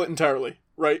the toilet entirely,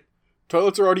 right?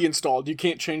 Toilets are already installed. You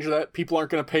can't change that. People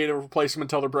aren't going to pay to replace them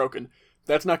until they're broken.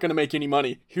 That's not going to make any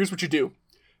money. Here's what you do.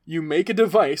 You make a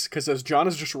device, because as John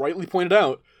has just rightly pointed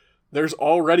out, there's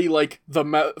already, like, the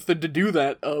method to do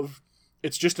that of,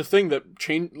 it's just a thing that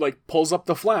pulls up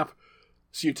the flap.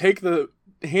 So you take the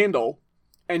handle,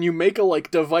 and you make a,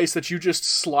 like, device that you just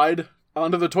slide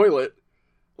onto the toilet.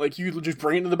 Like, you just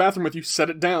bring it into the bathroom with you, set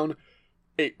it down.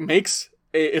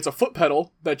 It's a foot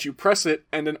pedal that you press it,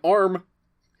 and an arm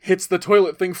hits the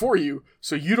toilet thing for you,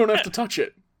 so you don't have to touch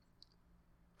it.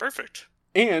 Perfect.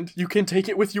 And you can take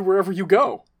it with you wherever you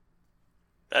go.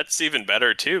 That's even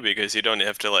better too, because you don't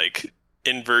have to like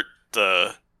invert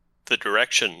the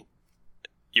direction.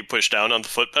 You push down on the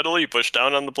foot pedal, you push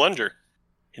down on the plunger.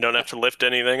 You don't have to lift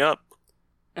anything up.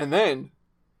 And then,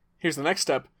 here's the next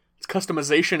step. It's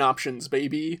customization options,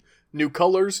 baby. New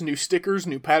colors, new stickers,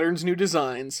 new patterns, new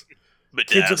designs.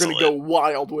 Kids are going to go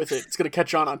wild with it. It's going to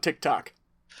catch on TikTok.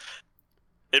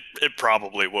 It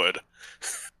probably would.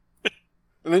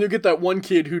 And then you'll get that one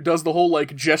kid who does the whole,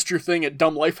 like, gesture thing at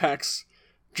Dumb Life Hacks,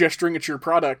 gesturing at your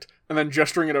product, and then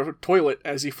gesturing at a toilet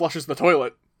as he flushes the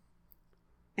toilet.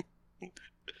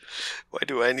 Why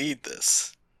do I need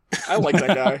this? I like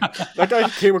that guy. That guy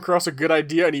came across a good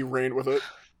idea and he ran with it.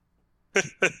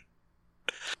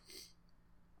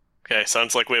 Okay,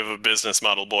 sounds like we have a business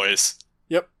model, boys.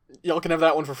 Yep, y'all can have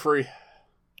that one for free.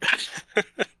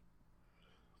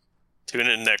 Tune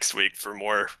in next week for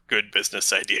more good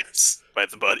business ideas by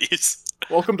the buddies.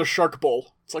 Welcome to Shark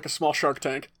Bowl. It's like a small Shark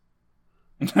Tank.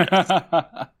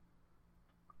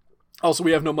 Also,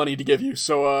 we have no money to give you,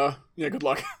 so, yeah, good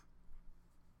luck.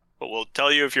 But we'll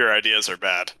tell you if your ideas are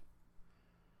bad.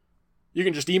 You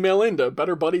can just email in to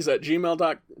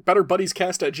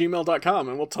betterbuddiescast@gmail.com,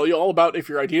 and we'll tell you all about if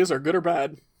your ideas are good or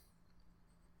bad.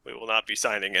 We will not be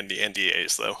signing any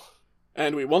NDAs, though.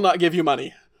 And we will not give you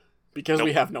money, because we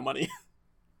Nope. have no money.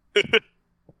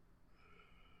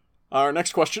 Our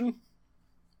next question.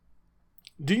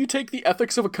 Do you take the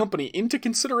ethics of a company into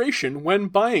consideration when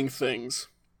buying things?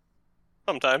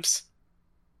 Sometimes.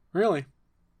 Really?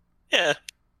 Yeah.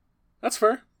 That's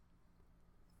fair.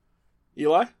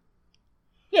 Eli?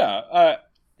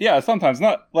 Yeah, sometimes.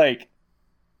 Not, like...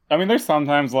 I mean, there's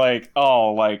sometimes, like,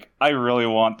 oh, like, I really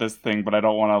want this thing, but I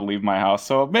don't want to leave my house,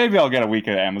 so maybe I'll get a week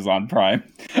of Amazon Prime.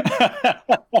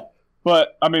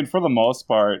 But, I mean, for the most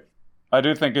part, I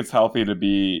do think it's healthy to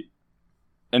be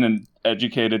an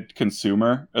educated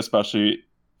consumer, especially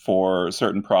for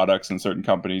certain products and certain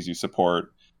companies you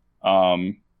support.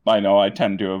 I know I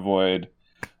tend to avoid...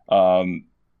 I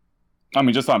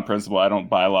mean, just on principle, I don't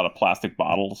buy a lot of plastic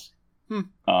bottles.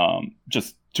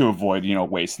 Just to avoid,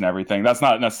 waste and everything. That's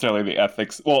not necessarily the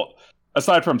ethics. Well,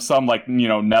 aside from some, like,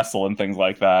 Nestle and things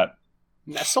like that.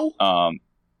 Nestle?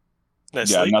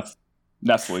 Nestle. Yeah,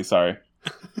 Nestle, sorry.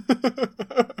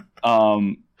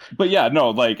 But yeah,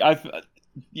 no, like,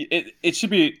 it should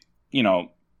be,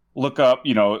 look up,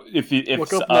 if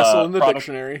Look up Nestle in the product,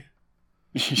 dictionary.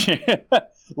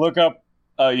 look up,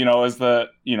 is the,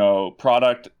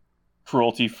 product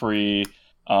cruelty-free,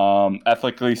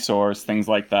 ethically sourced, things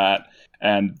like that.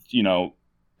 And,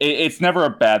 it's never a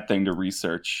bad thing to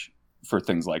research for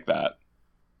things like that.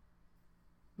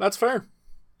 That's fair.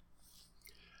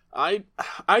 I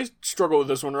struggle with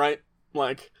this one, right?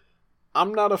 Like,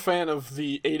 I'm not a fan of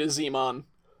the A to Zmon.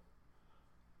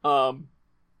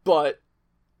 But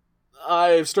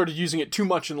I've started using it too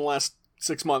much in the last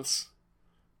 6 months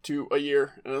to a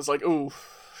year, and it's like, ooh,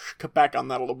 cut back on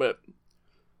that a little bit.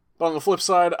 But on the flip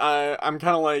side, I'm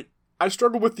kind of like, I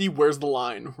struggle with the where's the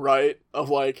line, right? Of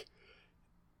like,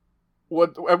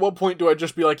 at what point do I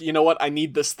just be like, you know what, I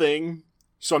need this thing,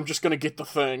 so I'm just gonna get the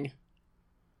thing.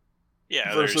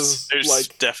 Yeah, versus, there's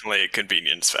like- definitely a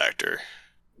convenience factor.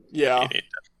 Yeah. You need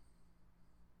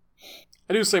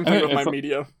I do the same thing with my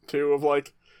media, too, of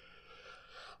like,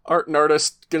 art and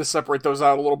artist, gonna separate those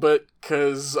out a little bit,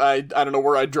 because I don't know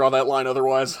where I'd draw that line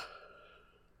otherwise.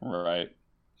 Right.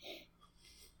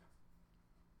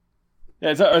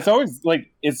 Yeah, it's always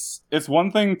like it's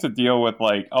one thing to deal with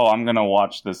like, oh, I'm gonna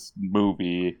watch this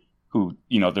movie who,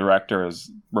 director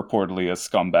is reportedly a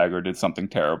scumbag or did something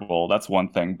terrible. That's one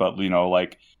thing. But,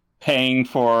 like paying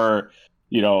for,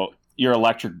 your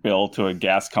electric bill to a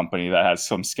gas company that has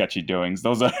some sketchy doings.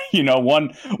 Those are,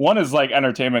 one is like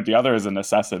entertainment. The other is a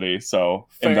necessity. So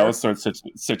in Fair. those sorts of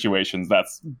situations,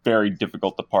 that's very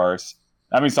difficult to parse.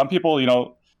 I mean, some people, they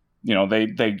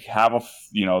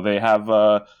have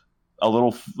a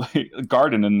little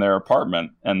garden in their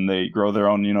apartment and they grow their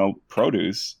own,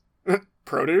 produce.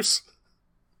 Produce?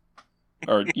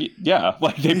 Or yeah,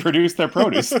 like they produce their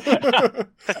produce.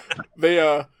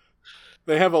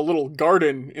 They have a little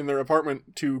garden in their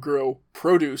apartment to grow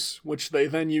produce, which they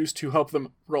then use to help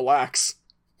them relax.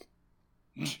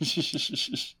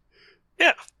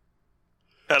 Yeah.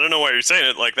 I don't know why you're saying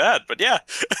it like that, but yeah.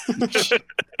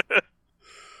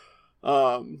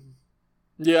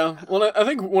 Yeah. Well, I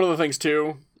think one of the things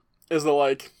too is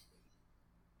the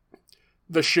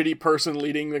shitty person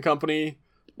leading the company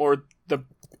or the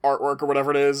artwork or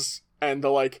whatever it is, and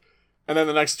and then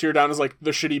the next tier down is like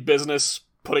the shitty business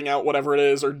putting out whatever it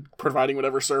is or providing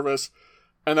whatever service,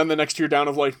 and then the next tier down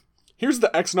of here's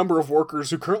the X number of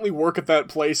workers who currently work at that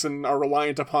place and are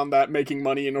reliant upon that making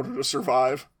money in order to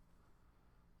survive.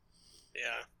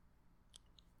 Yeah.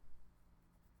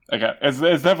 Okay, it's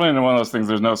definitely one of those things.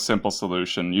 There's no simple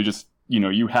solution. You just,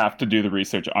 you have to do the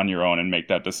research on your own and make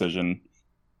that decision.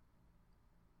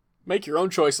 Make your own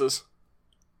choices.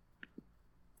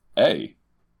 Hey.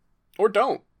 Or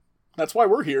don't. That's why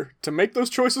we're here, to make those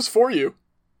choices for you.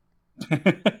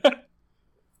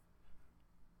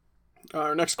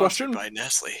 Our next question. By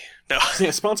Nestle. No.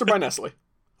 Yeah, sponsored by Nestle.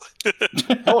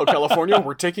 Hello, California.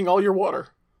 We're taking all your water.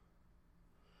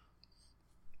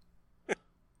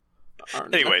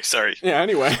 Anyway, sorry. Yeah,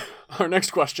 anyway. Our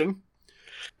next question.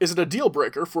 Is it a deal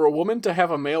breaker for a woman to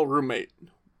have a male roommate?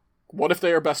 What if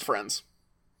they are best friends?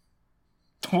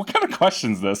 What kind of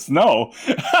question is this? No.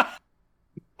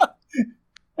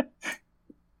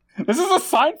 This is a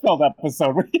Seinfeld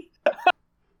episode.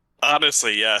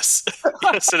 Honestly, yes.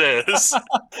 Yes, it is.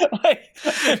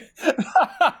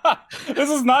 This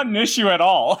is not an issue at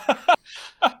all.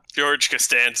 George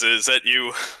Costanza, is that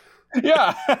you?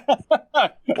 Yeah.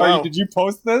 Wow. Did you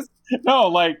post this? No,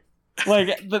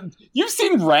 you've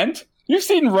seen Rent? You've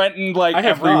seen Rent in I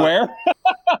have everywhere.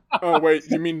 Oh, wait,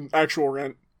 you mean actual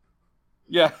Rent?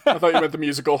 Yeah. I thought you meant the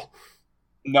musical.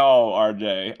 No,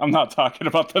 RJ. I'm not talking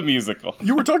about the musical.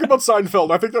 You were talking about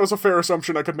Seinfeld. I think that was a fair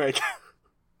assumption I could make.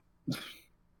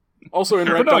 Also, in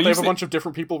Rent, no, don't they you have a bunch of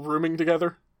different people rooming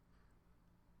together?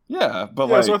 Yeah, but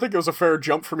Yeah, so I think it was a fair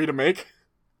jump for me to make.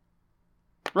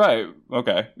 right,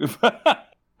 okay.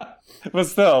 But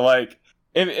still, I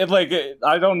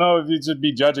don't know if you should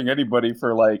be judging anybody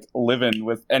for living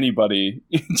with anybody.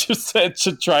 Just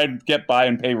to try and get by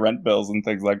and pay rent bills and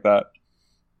things like that.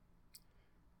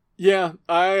 Yeah,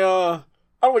 I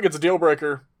don't think it's a deal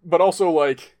breaker, but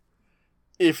also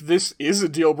if this is a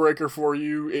deal breaker for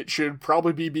you, it should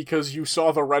probably be because you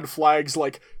saw the red flags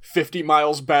 50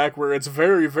 miles back where it's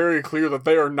very, very clear that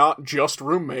they are not just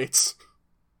roommates.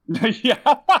 Yeah.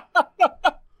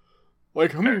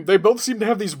 They both seem to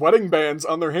have these wedding bands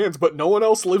on their hands, but no one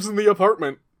else lives in the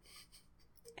apartment.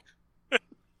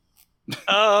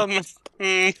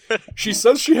 She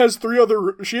says she has three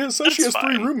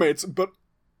roommates, but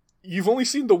you've only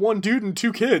seen the one dude and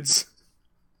two kids.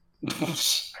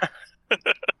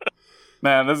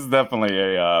 Man, this is definitely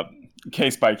a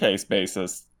case-by-case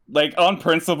basis. On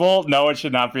principle, no, it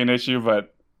should not be an issue,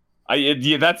 but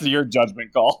that's your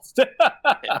judgment call.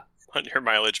 Your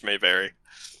mileage may vary.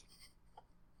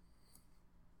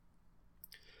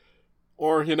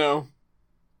 Or,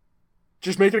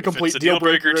 just make it a complete If it's a deal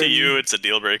breaker to and you, it's a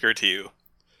deal breaker to you.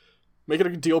 Make it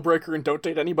a deal breaker and don't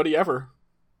date anybody ever.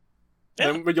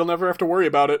 Yeah. But you'll never have to worry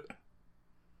about it.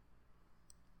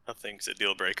 Nothing's a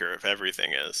deal breaker if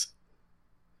everything is.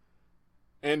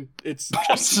 And it's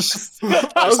Just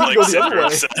I was gonna like go the other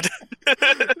Cinder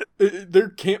way. said. There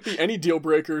can't be any deal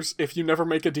breakers if you never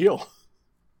make a deal.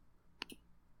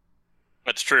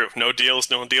 That's true. No deals,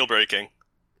 no deal breaking.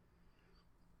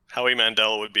 Howie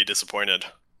Mandel would be disappointed.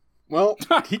 Well,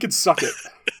 he could suck it.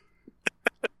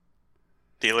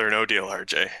 Deal or no deal,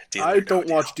 RJ. Deal I or no don't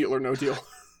deal. watch Deal or No Deal.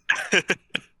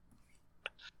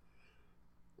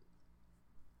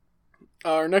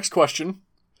 Our next question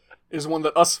is one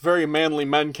that us very manly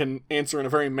men can answer in a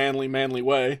very manly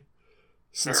way.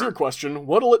 Sincere Sure. question.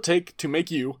 What'll it take to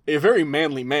make you, a very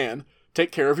manly man,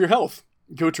 take care of your health?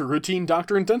 Go to routine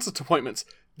doctor and dentist appointments.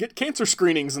 Get cancer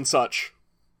screenings and such.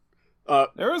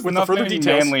 There is With the further nothing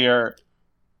details, manlier.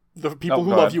 the people Oh, who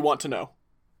go love ahead. you want to know.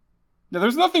 Yeah,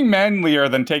 there's nothing manlier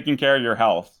than taking care of your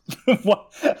health.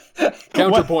 What?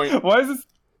 Counterpoint. Why is this?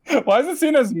 Why is it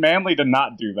seen as manly to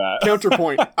not do that?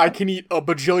 Counterpoint, I can eat a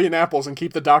bajillion apples and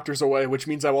keep the doctors away, which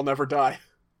means I will never die.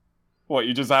 What,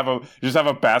 you just have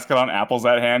a basket on apples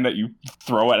at hand that you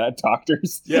throw at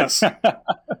doctors? Yes.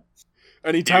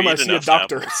 Anytime I see a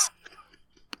doctor. Apples.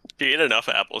 If you eat enough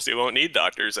apples, you won't need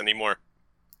doctors anymore.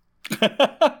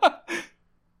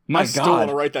 My I still want God.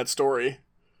 to write that story.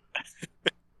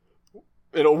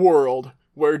 In a world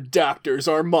where doctors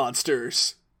are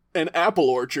monsters, and apple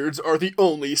orchards are the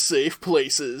only safe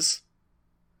places.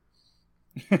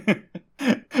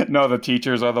 No, the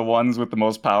teachers are the ones with the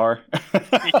most power.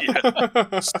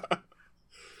 Yeah.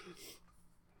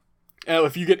 And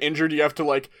if you get injured, you have to,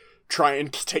 like, try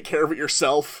and take care of it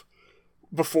yourself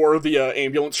before the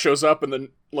ambulance shows up, and then,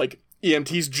 like,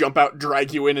 EMTs jump out,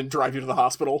 drag you in, and drive you to the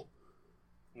hospital.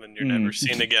 And then you're never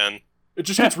seen again. It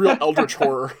just gets real eldritch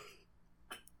horror.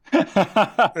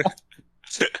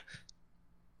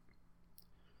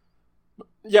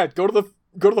 Yeah, go to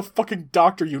the fucking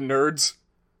doctor, you nerds.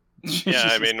 Yeah,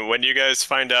 I mean, when you guys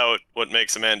find out what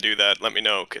makes a man do that, let me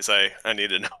know, because I need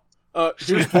to know.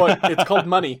 Here's what, it's called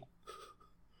money.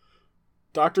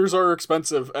 Doctors are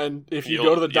expensive, and if you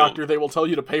go to the doctor, they will tell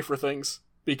you to pay for things,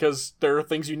 because there are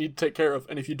things you need to take care of,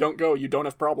 and if you don't go, you don't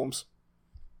have problems.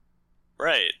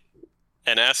 Right.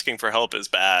 And asking for help is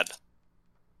bad.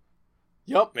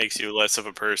 Yup. Makes you less of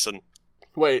a person.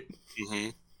 Wait. Mm-hmm.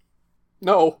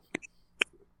 No.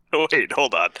 Oh, wait,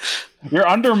 hold on. You're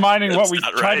undermining what That's we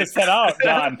not tried to right. set out,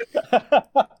 John.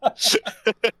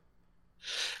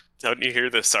 Don't you hear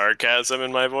the sarcasm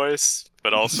in my voice?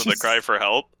 But also the cry for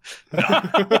help?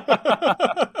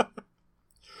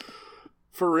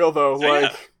 For real, though, So, yeah.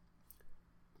 like,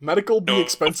 medical be No.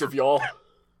 expensive, y'all.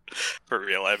 For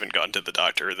real, I haven't gone to the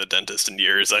doctor or the dentist in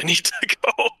years. I need to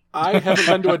go. I haven't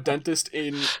been to a dentist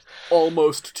in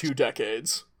almost 2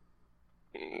 decades.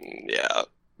 Yeah.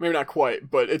 Maybe not quite,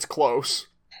 but it's close.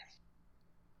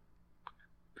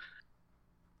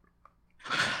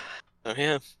 Oh,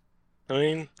 yeah. I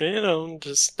mean,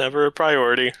 just never a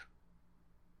priority.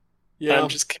 Yeah, Time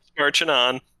just keeps marching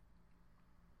on.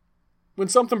 when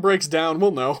something breaks down,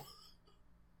 we'll know.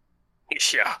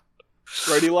 Yeah.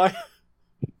 Right, Eli?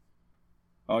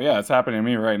 Oh yeah, it's happening to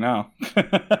me right now.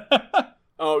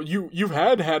 Oh, you've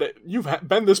had it. You've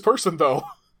been this person, though.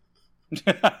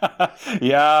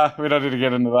 Yeah, we don't need to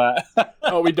get into that.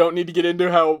 Oh, we don't need to get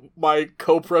into how my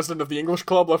co-president of the English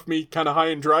club left me kind of high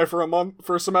and dry for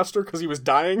a semester because he was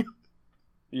dying.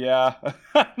 Yeah.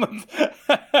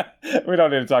 We don't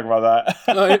need to talk about that.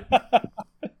 Right.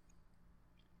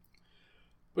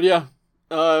 But yeah,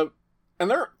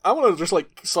 and I want to just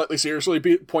like slightly seriously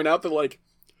point out that like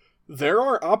there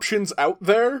are options out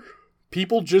there.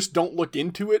 People just don't look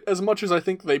into it as much as I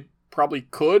think they probably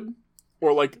could,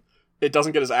 or like it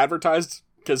doesn't get as advertised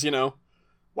because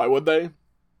why would they?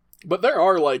 But there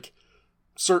are like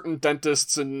certain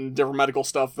dentists and different medical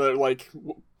stuff that like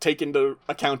take into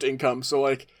account income. So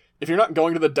like if you're not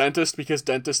going to the dentist because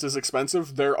dentist is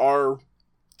expensive, there are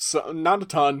not a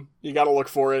ton. You got to look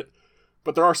for it.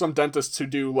 But there are some dentists who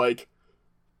do, like,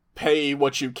 pay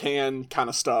what you can kind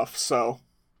of stuff, so.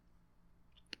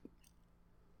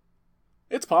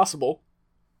 It's possible.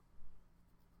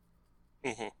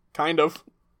 Mm-hmm. Kind of.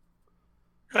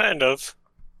 Kind of.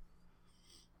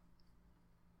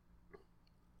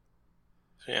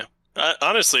 Yeah.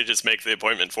 Honestly, just make the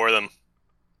appointment for them.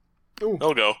 Ooh.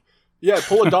 They'll go. Yeah,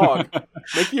 pull a dog.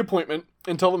 Make the appointment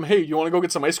and tell them, hey, you want to go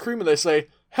get some ice cream? And they say,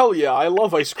 hell yeah, I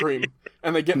love ice cream.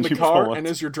 And they get in the You car, pull it. and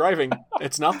as you're driving,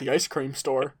 it's not the ice cream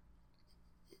store.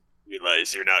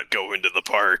 Realize you're not going to the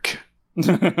park.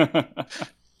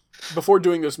 Before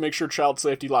doing this, make sure child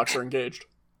safety locks are engaged.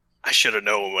 I should have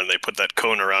known when they put that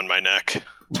cone around my neck.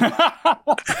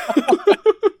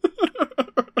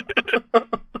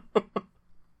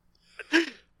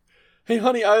 Hey,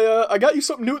 honey, I got you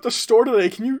something new at the store today.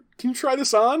 Can you try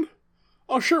this on?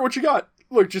 Oh, sure. What you got?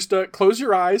 Look, just close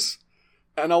your eyes,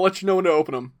 and I'll let you know when to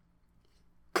open them.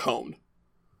 Cone.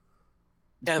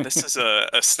 Yeah, this is a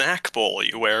snack bowl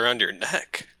you wear around your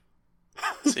neck.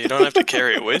 So you don't have to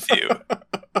carry it with you.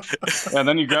 And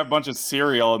then you grab a bunch of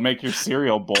cereal and make your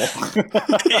cereal bowl.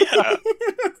 Yeah.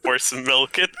 Pour some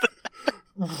milk in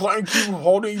there. Thank you,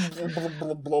 honey. Blah,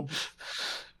 blah, blah.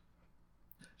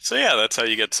 So yeah, that's how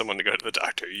you get someone to go to the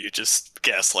doctor. You just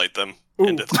gaslight them Ooh.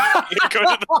 into you go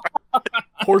to the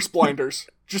Horse blinders.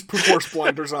 Just put horse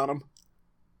blinders on them.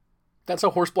 That's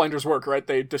how horse blinders work, right?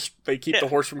 They keep Yeah. the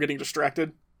horse from getting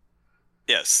distracted.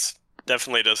 Yes.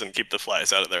 Definitely doesn't keep the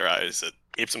flies out of their eyes. It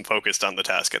keeps them focused on the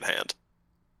task at hand.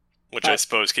 Which I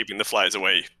suppose keeping the flies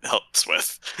away helps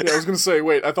with. Yeah, I was gonna say,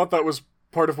 wait, I thought that was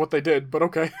part of what they did, but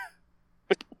okay.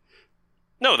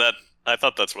 No, that I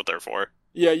thought that's what they're for.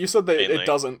 Yeah, you said that Mainly. it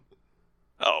doesn't.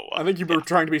 Oh, I think you were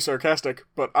trying to be sarcastic,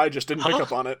 but I just didn't pick Huh?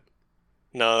 up on it.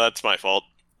 no, that's my fault.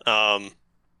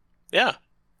 Yeah.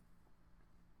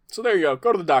 So there you go.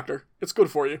 Go to the doctor. It's good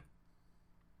for you.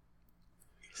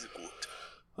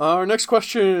 Our next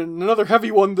question, another heavy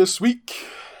one this week.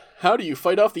 How do you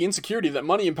fight off the insecurity that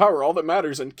money and power are all that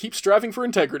matters and keep striving for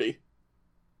integrity?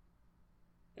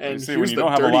 And You see, here's when you the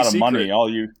don't have a dirty lot of secret. money, all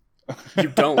you You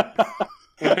don't.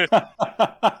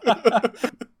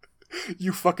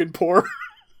 You fucking poor.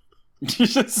 You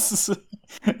just,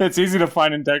 it's easy to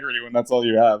find integrity when that's all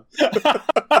you have.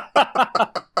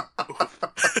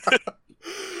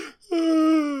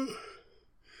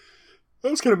 That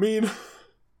was kind of mean.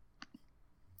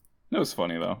 It was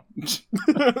funny though.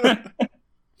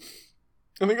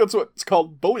 I think that's what it's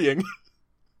called, bullying.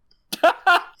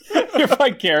 You're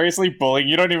vicariously bullying.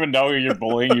 You don't even know who you're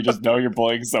bullying. You just know you're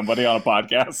bullying somebody on a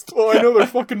podcast. Well, I know they're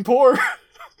fucking poor.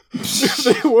 If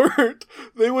they weren't,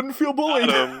 they wouldn't feel bullied.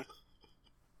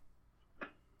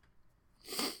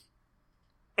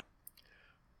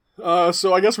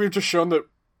 So I guess we've just shown that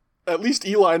at least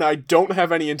Eli and I don't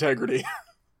have any integrity.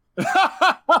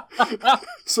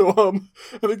 So,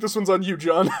 I think this one's on you,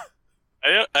 John.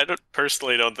 I don't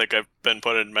personally don't think I've been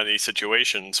put in many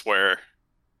situations where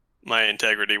my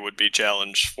integrity would be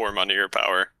challenged for money or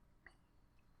power.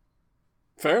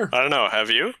 Fair. I don't know. Have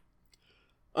you?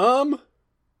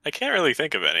 I can't really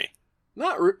think of any.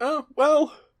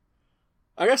 Well,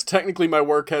 I guess technically my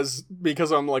work has,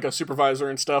 because I'm like a supervisor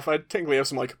and stuff, I technically have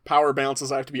some like power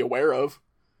balances I have to be aware of.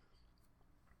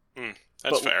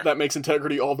 That's But fair. that makes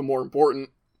integrity all the more important.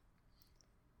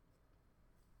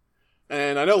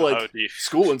 And I know, So how like, do you-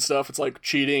 school and stuff, it's like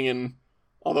cheating and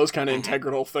all those kind of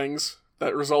integral things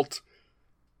that result,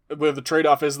 where the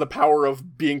trade-off is the power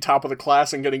of being top of the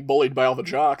class and getting bullied by all the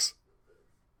jocks.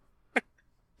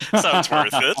 Sounds worth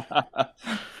it.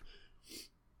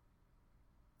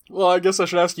 Well, I guess I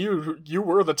should ask you. You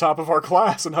were the top of our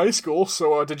class in high school,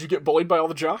 so did you get bullied by all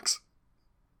the jocks?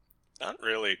 Not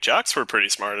really. Jocks were pretty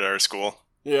smart at our school.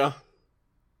 Yeah.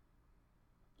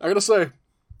 I gotta say,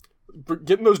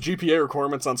 getting those GPA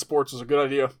requirements on sports was a good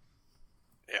idea.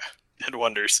 Did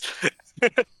wonders.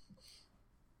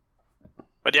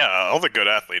 But yeah, all the good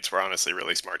athletes were honestly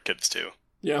really smart kids too.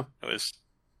 Yeah. It was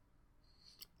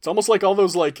It's almost like all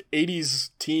those, like, 80s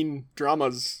teen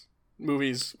dramas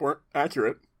movies weren't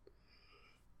accurate.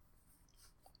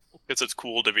 because it's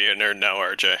cool to be a nerd now,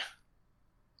 RJ.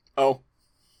 Oh.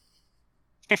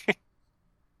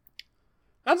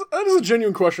 That is a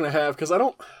genuine question I have, because I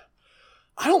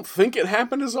don't think it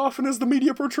happened as often as the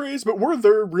media portrays, but were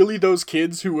there really those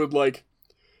kids who would, like,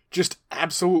 just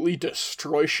absolutely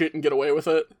destroy shit and get away with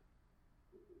it?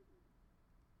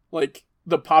 Like,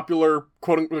 the popular,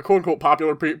 quote-unquote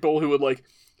popular people who would, like,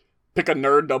 pick a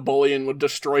nerd to bully and would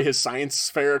destroy his science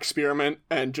fair experiment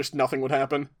and just nothing would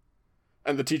happen.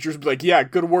 And the teachers would be like, yeah,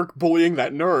 good work bullying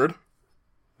that nerd.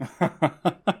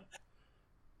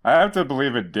 I have to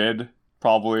believe it did.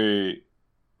 Probably,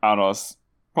 I don't know,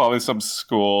 probably some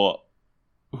school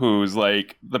who's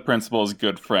like, the principal is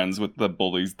good friends with the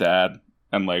bully's dad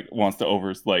and like wants to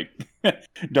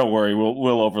don't worry,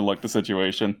 we'll overlook the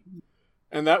situation.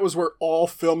 And that was where all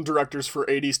film directors for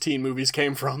 80s teen movies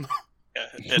came from. Yeah,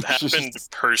 it happened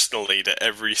personally to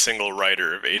every single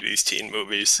writer of 80s teen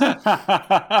movies.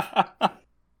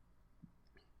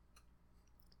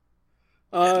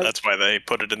 That's why they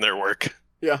put it in their work.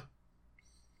 Yeah.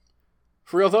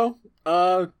 For real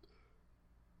though,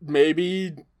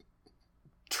 maybe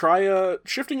try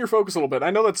shifting your focus a little bit.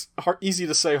 I know that's easy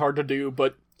to say, hard to do,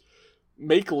 but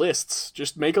make lists.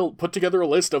 Just put together a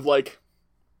list of like,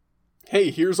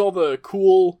 hey, here's all the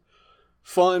cool,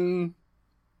 fun,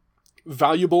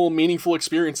 valuable, meaningful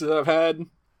experiences I've had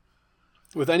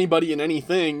with anybody and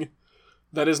anything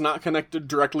that is not connected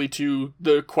directly to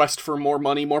the quest for more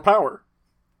money, more power.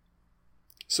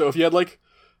 So if you had like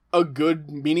a good,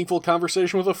 meaningful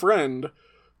conversation with a friend,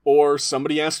 or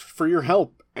somebody asked for your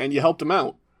help and you helped them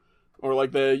out, or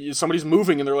like somebody's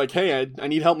moving and they're like, hey, I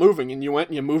need help moving, and you went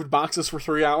and you moved boxes for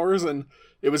 3 hours and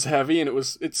it was heavy and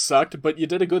it sucked, but you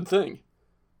did a good thing.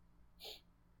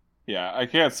 Yeah, I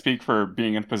can't speak for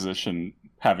being in a position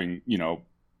having,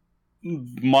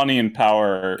 money and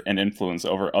power and influence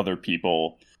over other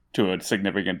people to a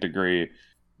significant degree.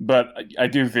 But I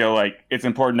do feel like it's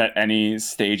important at any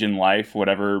stage in life,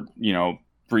 whatever,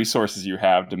 resources you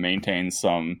have, to maintain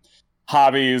some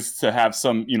hobbies, to have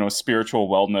some, spiritual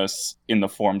wellness in the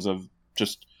forms of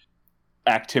just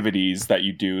activities that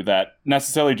you do that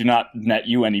necessarily do not net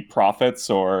you any profits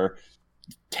or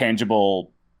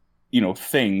tangible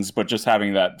things, but just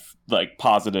having that like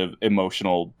positive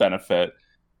emotional benefit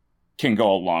can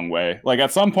go a long way. Like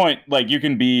at some point, like you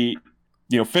can be,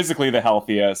 physically the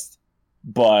healthiest,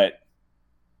 but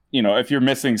if you're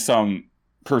missing some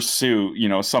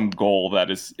pursuit, some goal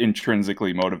that is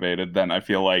intrinsically motivated, then I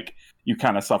feel like you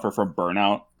kind of suffer from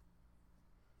burnout.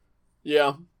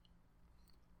 Yeah.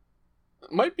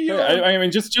 Might be. I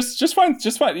mean, just fine.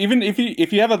 Even if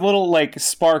you have a little like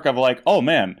spark of like, oh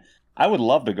man, I would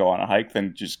love to go on a hike,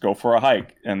 then just go for a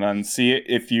hike and then see it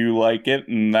if you like it,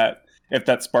 and that if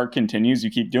that spark continues,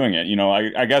 you keep doing it.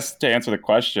 I guess to answer the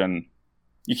question,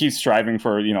 you keep striving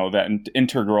for that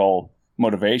integral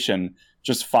motivation.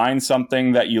 Just find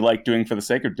something that you like doing for the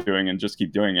sake of doing, and just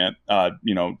keep doing it.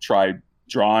 Try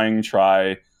drawing,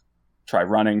 try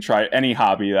running, try any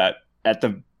hobby that at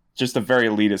the very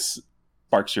least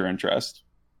sparks your interest.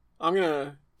 I'm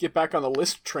gonna get back on the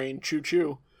list train,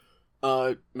 choo-choo.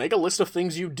 Make a list of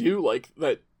things you do, like,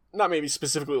 that, not maybe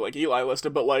specifically like Eli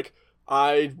listed, but like,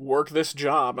 I work this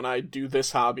job, and I do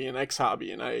this hobby and X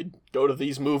hobby, and I go to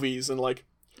these movies, and like,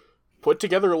 put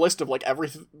together a list of like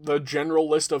the general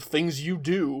list of things you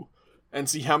do, and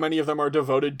see how many of them are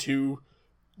devoted to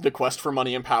the quest for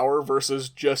money and power versus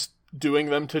just doing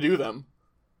them to do them.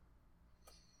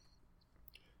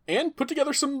 And put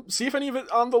together see if any of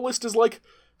it on the list is like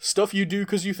stuff you do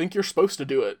because you think you're supposed to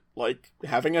do it, like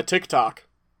having a TikTok.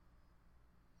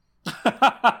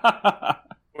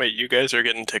 Wait, you guys are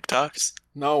getting TikToks?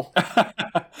 No.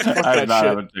 I do not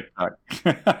have a TikTok.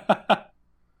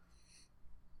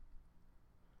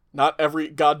 Not every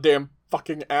goddamn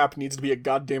fucking app needs to be a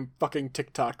goddamn fucking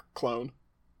TikTok clone.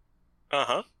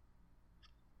 Uh-huh.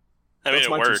 I mean, That's it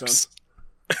my 2 works. cents.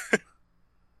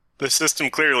 The system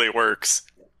clearly works.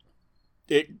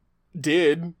 It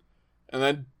did, and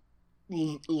then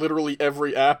literally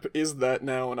every app is that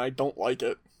now, and I don't like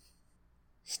it.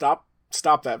 Stop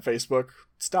that, Facebook.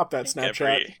 Stop that, Snapchat.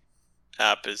 Every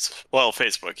app is... Well,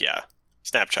 Facebook, yeah.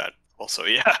 Snapchat, also,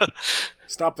 yeah.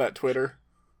 Stop that, Twitter.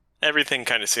 Everything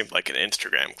kind of seemed like an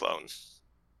Instagram clone.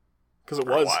 Because it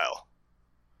For a was. while.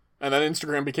 And then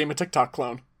Instagram became a TikTok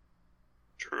clone.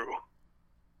 True.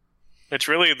 It's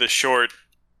really the short,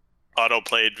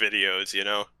 auto-played videos,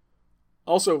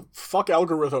 Also, fuck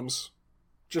algorithms.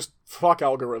 Just fuck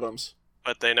algorithms.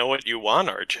 But they know what you want,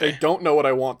 RJ. They don't know what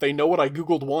I want. They know what I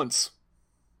googled once.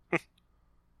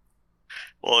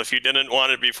 Well, if you didn't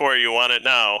want it before, you want it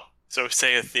now. So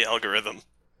saith the algorithm.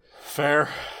 Fair.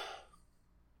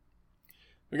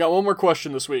 We got one more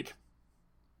question this week.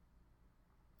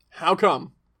 How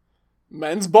come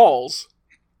men's balls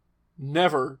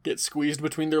never get squeezed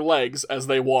between their legs as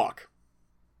they walk?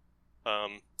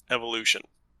 Evolution.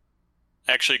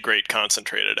 Actually, great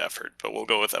concentrated effort, but we'll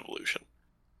go with evolution.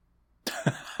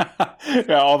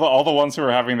 Yeah, all the ones who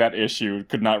are having that issue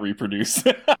could not reproduce.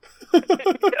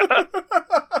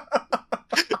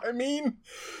 I mean,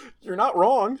 you're not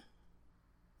wrong.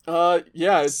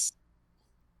 Yeah, it's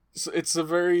a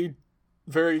very,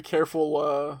 very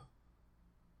careful,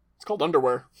 it's called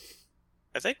underwear.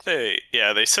 I think they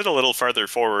sit a little farther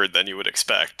forward than you would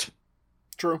expect.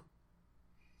 True.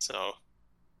 So,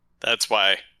 that's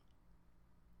why it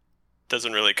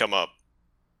doesn't really come up.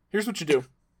 Here's what you do.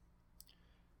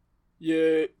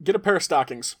 You get a pair of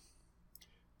stockings,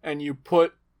 and you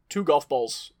put 2 golf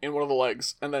balls in one of the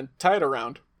legs, and then tie it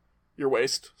around your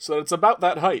waist so that it's about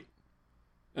that height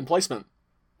and placement.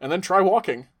 And then try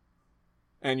walking,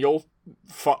 and you'll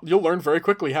learn very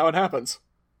quickly how it happens.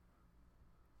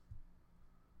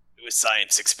 Do a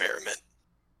science experiment.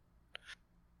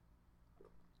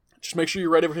 Just make sure you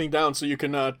write everything down so you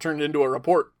can turn it into a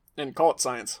report and call it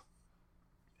science.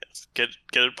 Yes. Get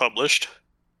it published.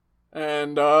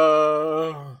 And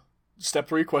step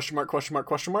 3, question mark,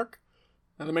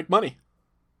 and then make money.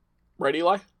 Right,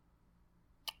 Eli?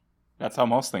 That's how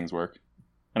most things work.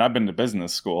 And I've been to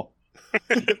business school.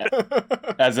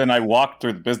 As in, I walked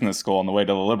through the business school on the way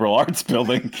to the liberal arts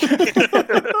building.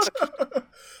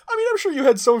 I mean, I'm sure you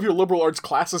had some of your liberal arts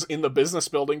classes in the business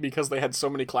building because they had so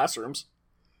many classrooms.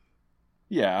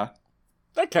 Yeah.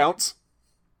 That counts.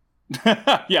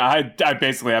 Yeah, I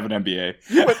basically have an MBA.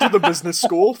 You went to the business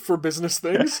school for business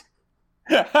things.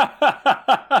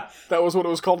 That was what it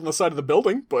was called on the side of the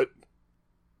building, but...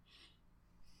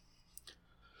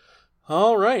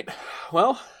 Alright.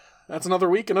 Well, that's another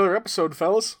week, another episode,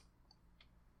 fellas.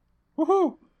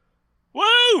 Woohoo!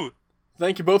 Woo!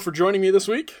 Thank you both for joining me this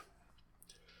week.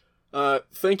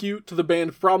 Thank you to the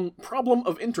band Problem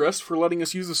of Interest for letting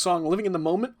us use the song Living in the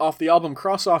Moment off the album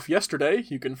Cross Off Yesterday.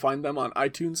 You can find them on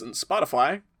iTunes and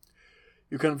Spotify.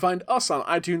 You can find us on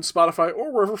iTunes, Spotify,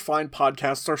 or wherever fine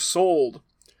podcasts are sold.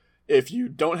 If you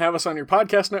don't have us on your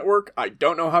podcast network, I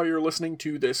don't know how you're listening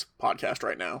to this podcast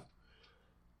right now.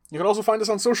 You can also find us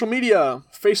on social media.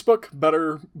 Facebook,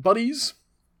 Better Buddies.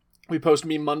 We post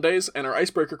Meme Mondays and our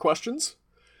icebreaker questions,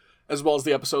 as well as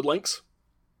the episode links.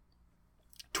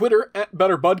 Twitter,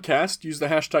 @BetterBudcast. Use the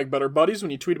hashtag BetterBuddies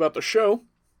when you tweet about the show.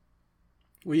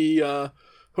 We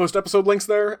post episode links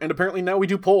there, and apparently now we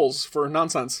do polls for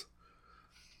nonsense.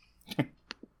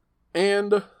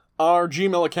 And our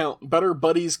Gmail account,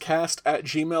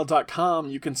 betterbuddiescast@gmail.com.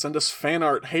 You can send us fan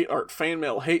art, fan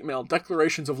mail, hate mail,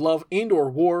 declarations of love and or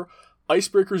war,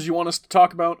 icebreakers you want us to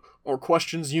talk about, or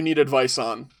questions you need advice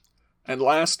on. And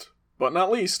last, but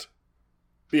not least,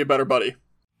 be a better buddy.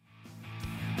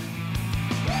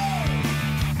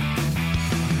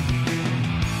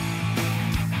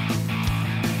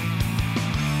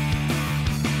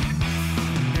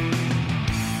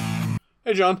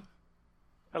 Hey, John.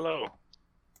 Hello.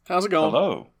 How's it going?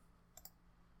 Hello.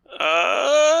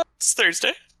 It's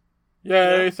Thursday.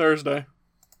 Yay, Thursday.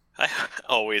 I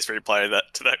always reply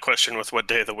to that question with what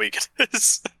day of the week it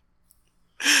is.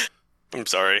 I'm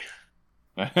sorry.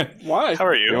 Why? How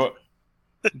are you?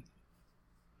 I'm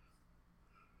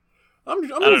I don't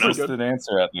doing know. pretty Just good. an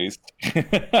answer at least.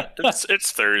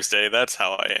 It's Thursday. That's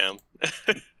how I am.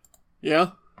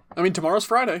 Yeah. I mean, tomorrow's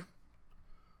Friday.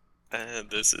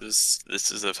 This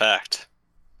is a fact.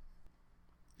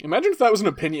 Imagine if that was an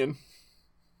opinion.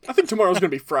 I think tomorrow's gonna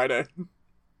be Friday.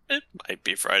 It might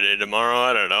be Friday tomorrow.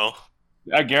 I don't know.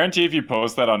 I guarantee if you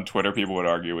post that on Twitter, people would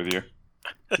argue with you.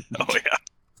 Oh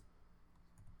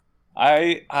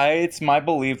yeah. It's my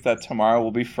belief that tomorrow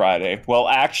will be Friday. Well,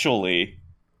 actually,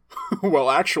 Well,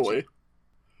 actually.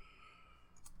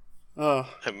 Uh,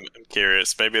 I'm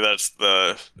curious. Maybe that's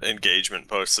the engagement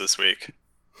post this week.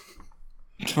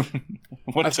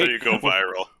 what So you go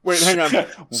viral. wait, hang on.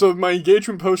 So my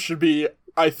engagement post should be,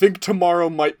 I think tomorrow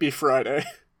might be Friday.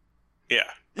 Yeah.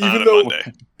 Even on a though-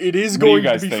 Monday. It is What do you going to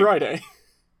guys be think? Friday.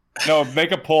 No,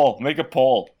 make a poll. Make a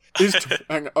poll.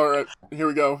 Alright, here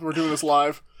we go. We're doing this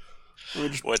live. Let me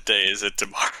just What day is it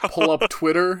tomorrow? pull up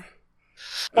Twitter.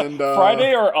 And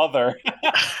Friday or other?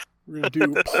 we're gonna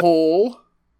do poll.